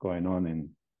what's going on in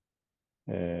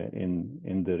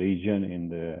the region, in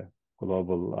the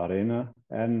global arena.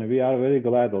 And we are very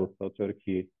glad also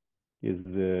Turkey is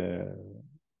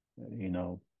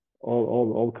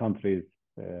all countries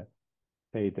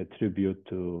paid a tribute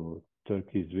to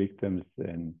Turkey's victims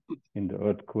in the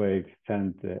earthquake,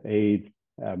 sent aid.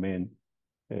 I mean,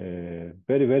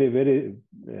 very, very, very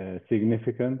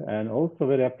significant, and also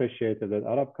very appreciated that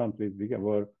Arab countries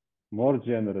were more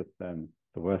generous than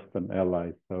the Western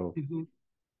allies. So,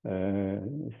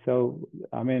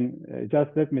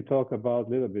 just let me talk about a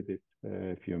little bit,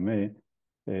 if you may,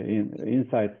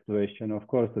 inside situation. Of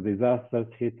course, the disasters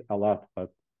hit a lot,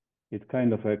 but it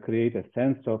kind of create a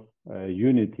sense of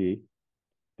unity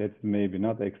that's maybe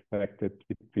not expected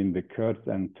between the Kurds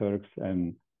and Turks,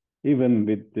 and even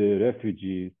with the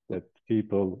refugees, that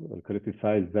people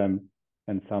criticize them,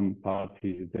 and some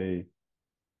parties they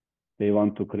they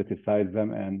want to criticize them,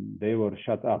 and they were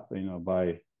shut up, by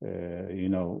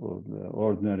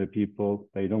ordinary people.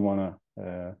 They don't want to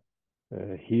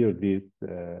hear these,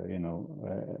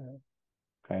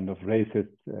 kind of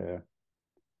racist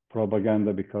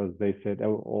propaganda, because they said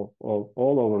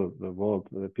all over the world,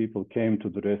 the people came to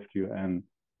the rescue, and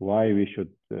why we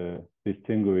should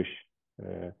distinguish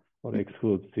or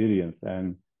exclude Syrians. And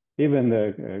even the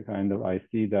I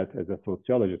see that as a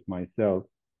sociologist myself,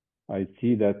 I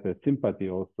see that the sympathy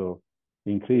also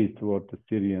increased toward the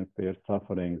Syrians, their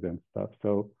sufferings and stuff.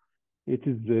 So it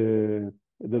is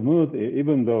the mood,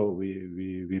 even though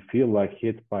we feel like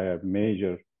hit by a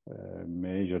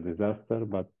major disaster,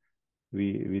 but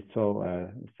we saw a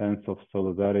sense of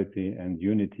solidarity and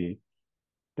unity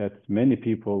that many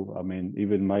people, I mean,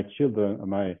 even my children,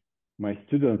 my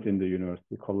students in the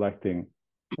university, collecting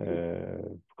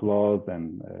clothes and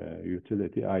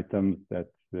utility items, that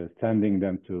sending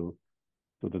them to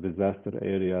the disaster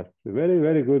areas. Very,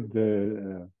 very good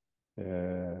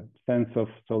sense of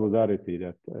solidarity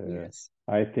that Yes.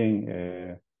 I think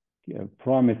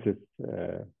promises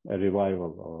a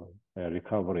revival or a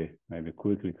recovery, maybe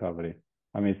quick recovery.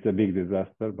 I mean, it's a big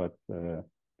disaster, but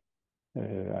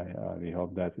we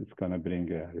hope that it's going to bring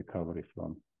a recovery from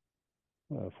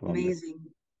this. Amazing.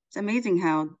 It's amazing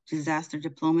how disaster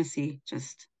diplomacy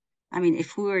just, I mean, if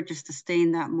we were just to stay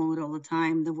in that mode all the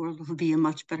time, the world would be a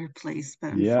much better place.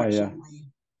 But Yeah. unfortunately,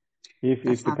 If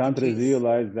that's the not the countries case.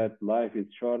 realize that life is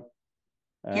short,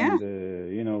 Yeah. and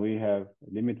we have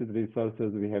limited resources,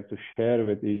 we have to share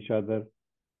with each other.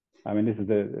 I mean, this is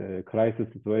the crisis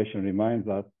situation reminds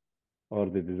us, or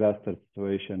the disaster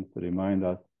situation to remind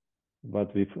us, but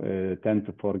we tend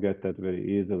to forget that very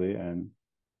easily, and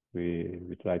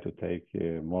we try to take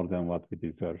more than what we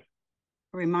deserve.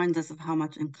 Reminds us of how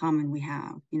much in common we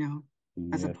have,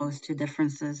 as Yes. opposed to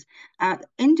differences.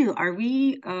 Indu, are we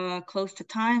close to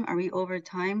time? Are we over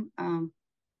time?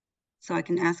 So I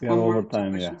can ask one more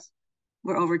overtime, questions.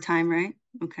 We're over time, right?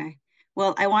 Okay.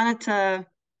 Well, I wanted to,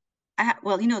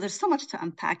 there's so much to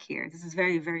unpack here. This is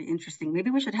very, very interesting. Maybe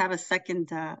we should have a second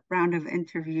round of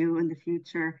interview in the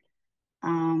future.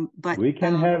 But we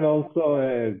can have also a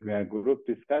group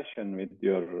discussion with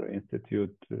your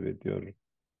institute, with your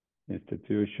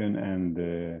institution, and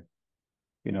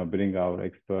bring our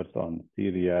experts on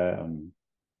Syria, on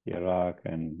Iraq,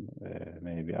 and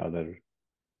maybe other.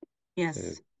 Yes.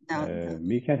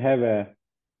 We can have a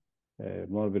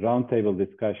more of a roundtable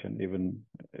discussion, even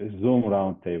a Zoom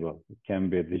roundtable. It can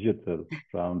be a digital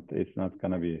round. It's not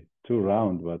going to be too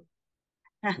round, but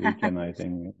we can, I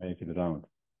think, make it round.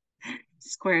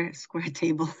 Square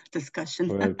table discussion.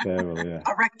 Square table, yeah.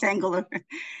 A rectangular.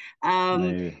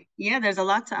 Maybe. Yeah, there's a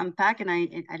lot to unpack, and I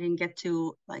didn't get to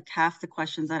like half the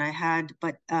questions that I had,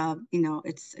 but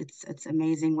it's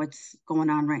amazing what's going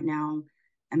on right now.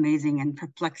 Amazing and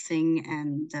perplexing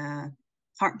and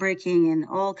heartbreaking, and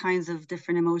all kinds of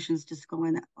different emotions just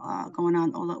going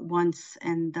on all at once.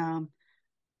 And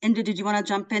Indu, did you want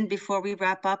to jump in before we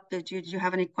wrap up? Did you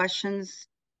have any questions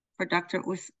for Dr.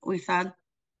 Uysal?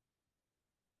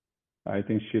 I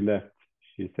think she left.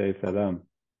 She says salam.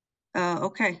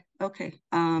 Okay.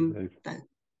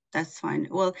 That's fine.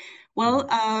 Well,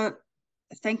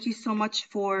 thank you so much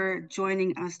for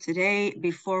joining us today.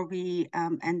 Before we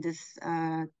end this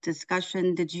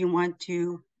discussion, did you want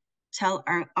to tell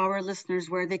our listeners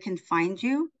where they can find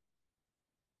you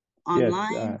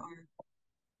online? Yes,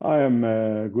 I am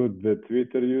a good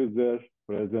Twitter user,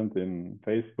 present in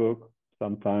Facebook,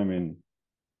 sometime in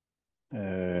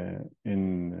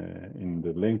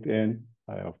the LinkedIn.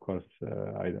 Of course,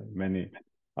 many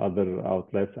other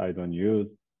outlets I don't use.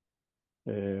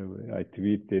 I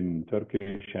tweet in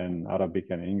Turkish and Arabic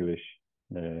and English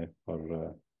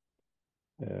for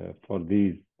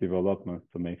these developments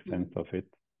to make sense of it.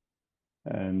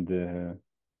 And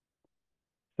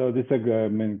so this is a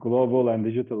global and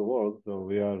digital world, so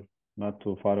we are not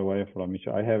too far away from each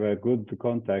other. I have a good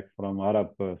contact from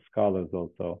Arab scholars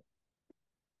also.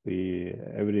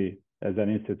 As an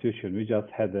institution, we just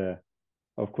had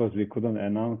of course, we couldn't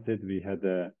announce it. We had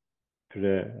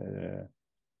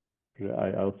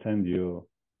I'll send you,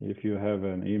 if you have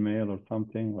an email or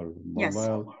something, or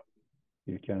mobile,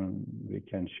 yes. We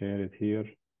can share it here.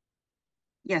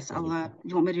 Yes,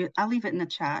 you want me to, I'll leave it in the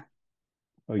chat.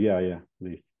 Oh, yeah,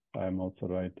 please. I'm also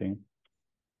writing.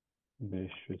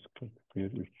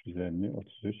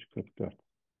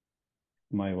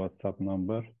 My WhatsApp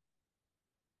number.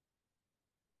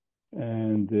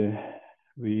 And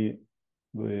we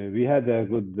had a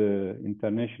good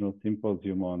international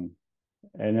symposium on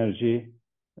energy,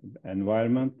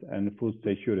 environment, and food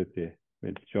security,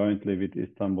 jointly with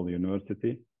Istanbul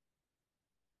University.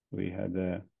 We had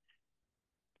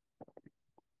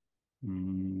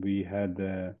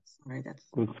Sorry, that's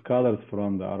good scholars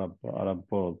from the Arab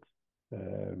world.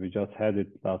 We just had it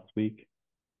last week.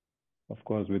 Of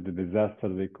course, with the disaster,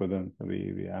 we couldn't.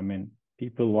 I mean,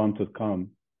 people want to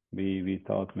come. We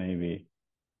thought maybe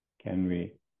can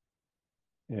we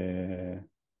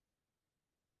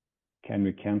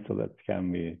cancel it?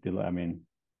 Can we delay? I mean,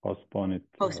 postpone it,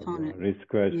 postpone it.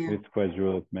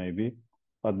 reschedule it maybe.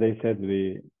 But they said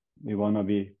we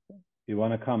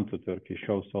wanna come to Turkey,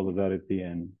 show solidarity,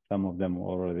 and some of them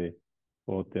already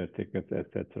bought their tickets,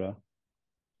 etc.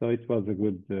 So it was a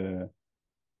good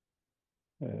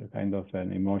kind of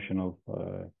an emotional,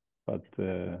 but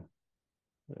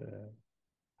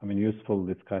I mean, useful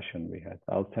discussion we had.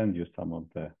 I'll send you some of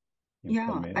the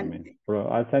information.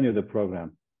 I'll send you the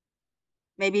program.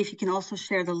 Maybe if you can also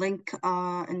share the link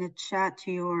in the chat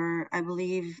to your, I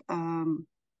believe,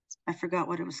 I forgot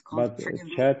what it was called. But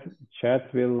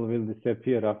chat will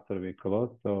disappear after we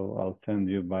close, so I'll send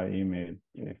you by email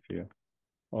if you,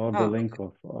 or the link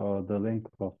of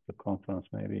the conference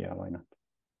maybe. Yeah, why not?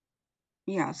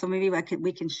 Yeah, so maybe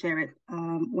we can share it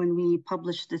when we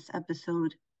publish this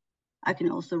episode. I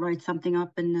can also write something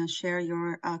up and share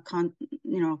your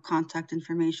contact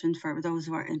information for those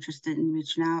who are interested in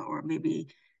reaching out or maybe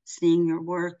seeing your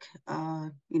work,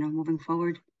 moving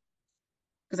forward.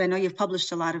 Because I know you've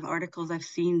published a lot of articles I've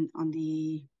seen on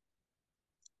the,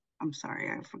 I'm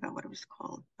sorry, I forgot what it was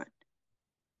called, but.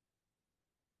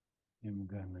 I'm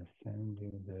gonna send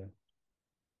you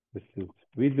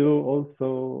we do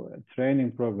also a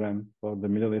training program for the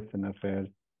Middle Eastern affairs.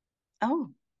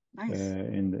 Oh, nice.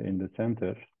 In the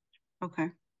center. Okay.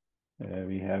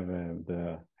 We have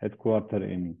the headquarters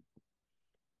in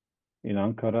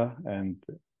Ankara, and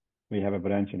we have a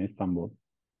branch in Istanbul.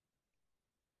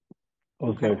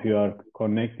 Also, if you are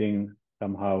connecting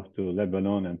somehow to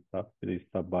Lebanon and stuff, please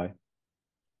stop by.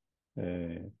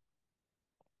 And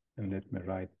let me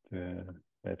write the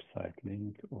website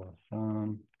link or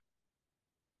some.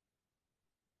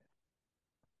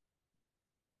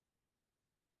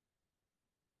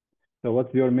 So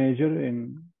what's your major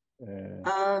in?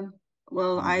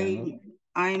 Well, I'm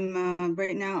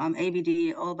right now I'm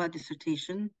ABD, all about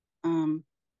dissertation. I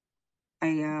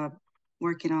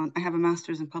have a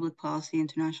master's in public policy,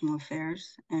 international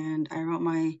affairs, and I wrote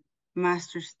my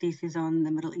master's thesis on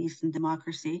the Middle East and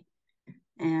democracy.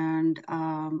 And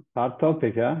hard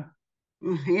topic, huh?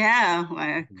 Yeah,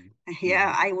 I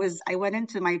went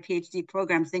into my PhD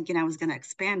program thinking I was going to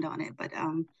expand on it, but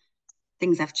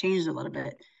things have changed a little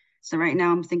bit. So right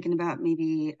now I'm thinking about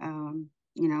maybe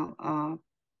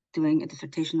doing a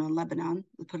dissertation on Lebanon,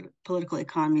 the political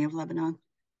economy of Lebanon.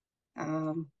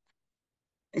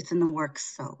 It's in the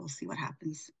works, so we'll see what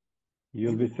happens.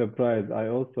 You'll be surprised. I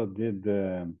also did.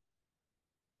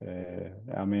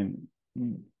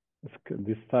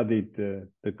 We studied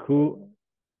the coup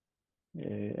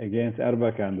against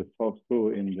Erbakan, the soft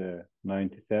coup in the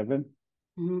 '97,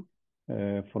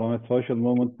 from a social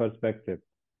movement perspective,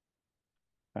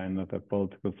 and not a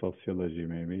political sociology,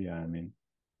 maybe. I mean,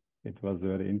 it was a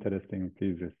very interesting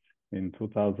thesis in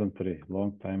 2003,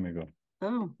 long time ago.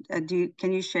 Oh,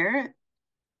 can you share it?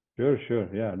 Sure.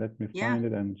 Yeah, let me find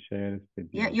it and share it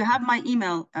with you. Yeah, you have my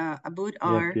email, Abboud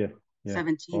yes.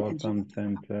 17 Ortam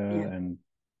Center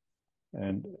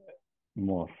and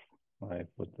more. I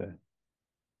put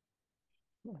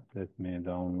let me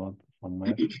download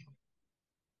somewhere.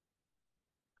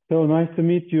 So nice to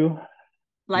meet you.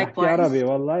 Likewise. عربي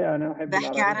والله أنا أحب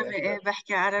العربي.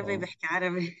 بحكي عربي.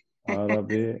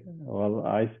 Arabic. Well,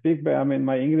 I speak, but I mean,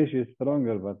 my English is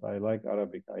stronger, but I like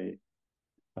Arabic.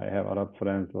 I have Arab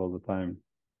friends all the time.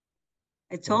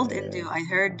 I told Indu. I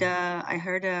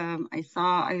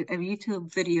saw a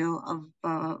YouTube video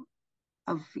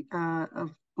of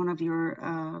one of your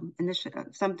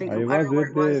initiative something. I was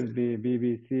with the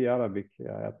BBC Arabic.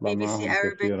 BBC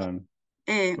Arabic.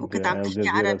 Al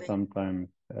Jazeera sometimes.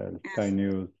 Sky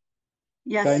News.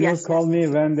 Yes. News call me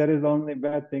when there is only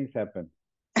bad things happen.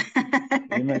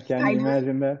 Can you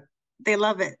imagine that? They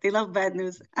love it. They love bad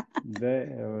news.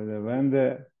 When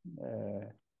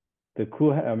the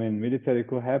coup, military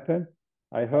coup happened,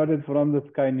 I heard it from the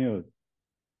Sky News.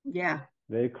 Yeah.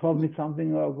 They called me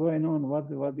something going on. What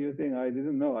do you think? I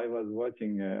didn't know. I was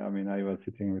watching. I was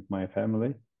sitting with my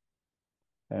family,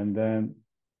 and then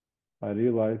I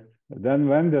realized. Then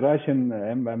when the Russian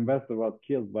ambassador was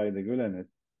killed by the Gulenists,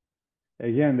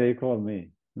 again they called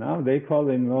me. Now they call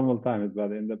in normal times,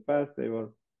 but in the past they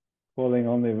were calling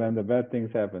only when the bad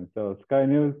things happen. So Sky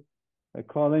News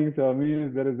calling to me,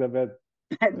 there is a bad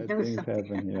things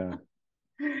happen. Yeah.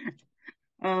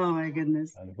 Oh my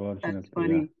goodness. Unfortunately, that's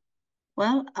funny.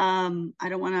 Well, I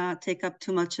don't want to take up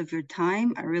too much of your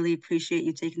time. I really appreciate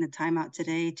you taking the time out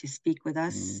today to speak with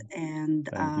us. And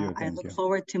Thank you, I thank look you.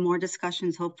 forward to more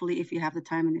discussions. Hopefully, if you have the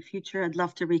time in the future, I'd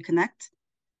love to reconnect.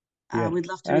 Yes. We'd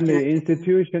love to And the reconnect again.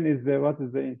 institution is what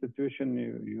is the institution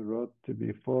you wrote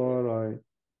before?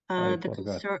 I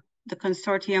forgot. The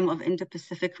Consortium of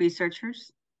Indo-Pacific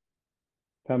Researchers.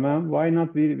 Tamam. Why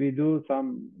not we do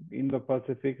some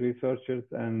Indo-Pacific researchers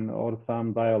or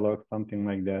some dialogue, something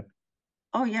like that.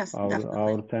 Oh, yes, definitely.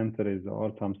 Our center is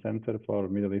Ortam Center for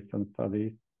Middle Eastern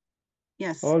Studies.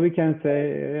 Yes. Or we can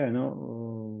say,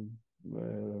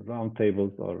 round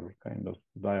tables or kind of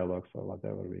dialogues or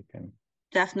whatever we can.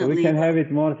 Definitely. So we can have it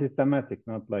more systematic,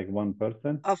 not like one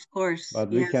person. Of course. But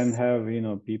we can have,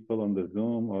 people on the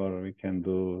Zoom, or we can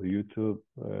do YouTube.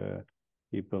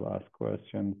 People ask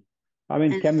questions. I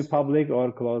mean, it can be public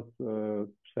or closed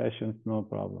sessions, no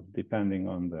problem, depending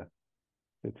on the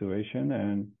situation.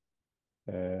 And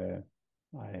if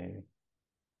I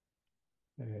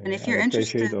you're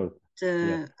appreciate interested,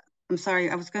 yeah. I'm sorry,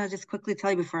 I was going to just quickly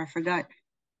tell you before I forgot.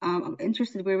 I'm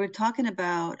interested. We were talking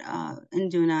about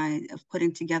Indu and I of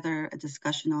putting together a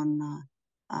discussion on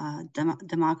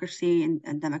democracy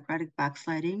and democratic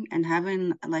backsliding, and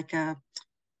having like a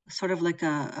sort of like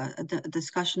a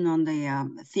discussion on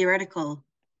the theoretical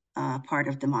part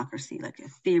of democracy, like a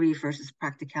theory versus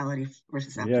practicality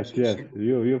versus application. Yes.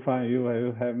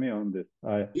 You have me on this.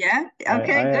 Yeah.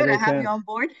 Okay. Good. I have you on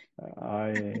board.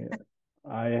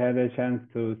 I had a chance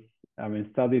to,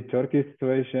 study Turkey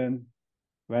situation.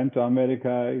 Went to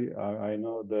America. I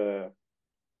know the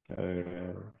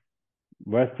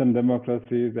Western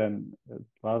democracies, and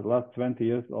last 20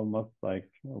 years almost like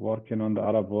working on the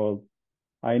Arab world.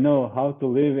 I know how to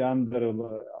live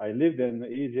I lived in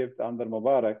Egypt under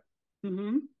Mubarak,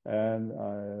 and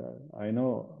I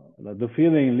know the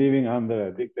feeling living under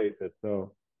a dictator.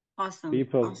 So awesome.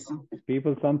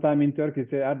 People sometimes in Turkey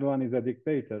say Erdogan is a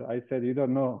dictator. I said, you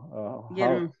don't know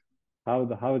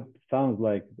how it sounds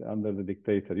like under the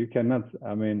dictator. You cannot,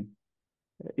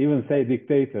 even say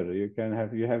dictator. You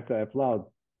have to applaud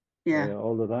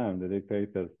all the time the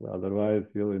dictators. Otherwise,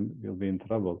 you'll be in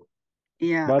trouble.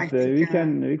 Yeah, but we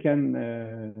can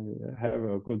have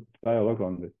a good dialogue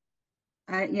on this.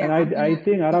 I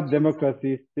think Arab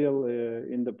democracy is still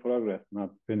in the progress,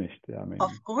 not finished.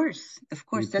 Of course,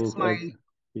 that's my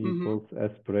people's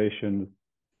aspirations.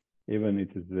 Even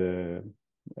it is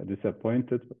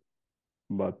disappointed,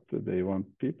 but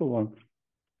people want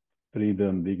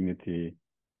freedom, dignity,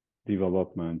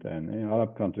 development, and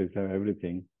Arab countries have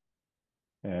everything.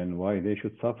 And why they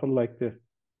should suffer like this?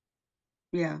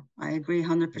 Yeah, I agree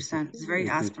 100%. It's very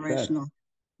aspirational.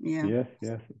 Yeah. Yes,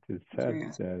 it is sad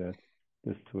that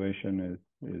the situation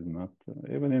is not,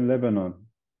 even in Lebanon.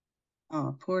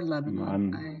 Oh, poor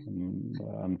Lebanon.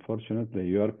 Unfortunately,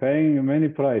 you are paying many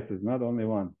prices, not only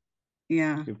one.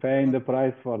 Yeah. You're paying the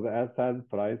price for the Assad,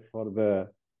 price for the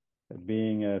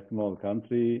being a small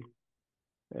country.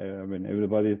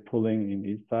 Everybody is pulling in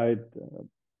each side,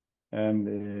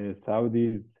 and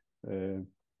Saudis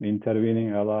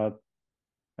intervening a lot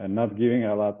and not giving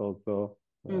a lot also.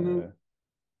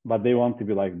 But they want to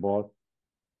be like both.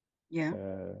 Yeah.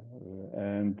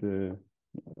 And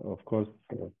of course,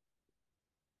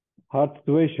 hard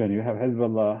situation. You have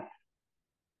Hezbollah.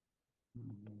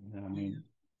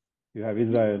 You have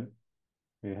Israel.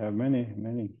 You have many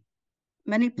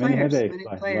players, headaches,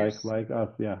 many players. like us.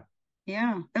 Yeah.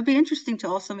 Yeah, it'll be interesting to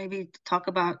also maybe talk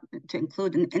about, to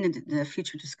include in the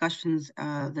future discussions,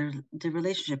 the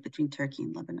relationship between Turkey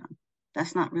and Lebanon.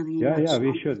 That's not really much. Yeah,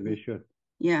 we should.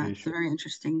 Yeah, it's a very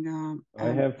interesting. I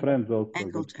have friends also,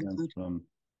 good friends from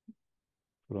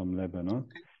Lebanon.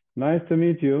 Okay. Nice to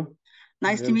meet you.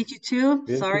 Nice to meet you too.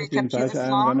 Sorry I kept you this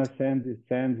long. I'm gonna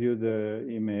send you the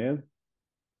email.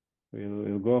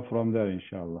 We'll go from there,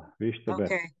 inshallah. Wish the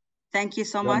best. Okay. Thank you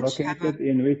so much. Located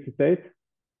in which state?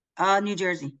 New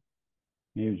Jersey.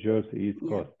 New Jersey, East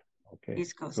Coast. Okay.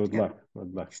 East Coast. Good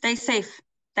luck. Stay safe.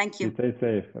 Thank you. Stay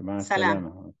safe.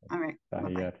 Salam. All right.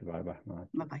 Bye-bye.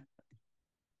 Bye-bye.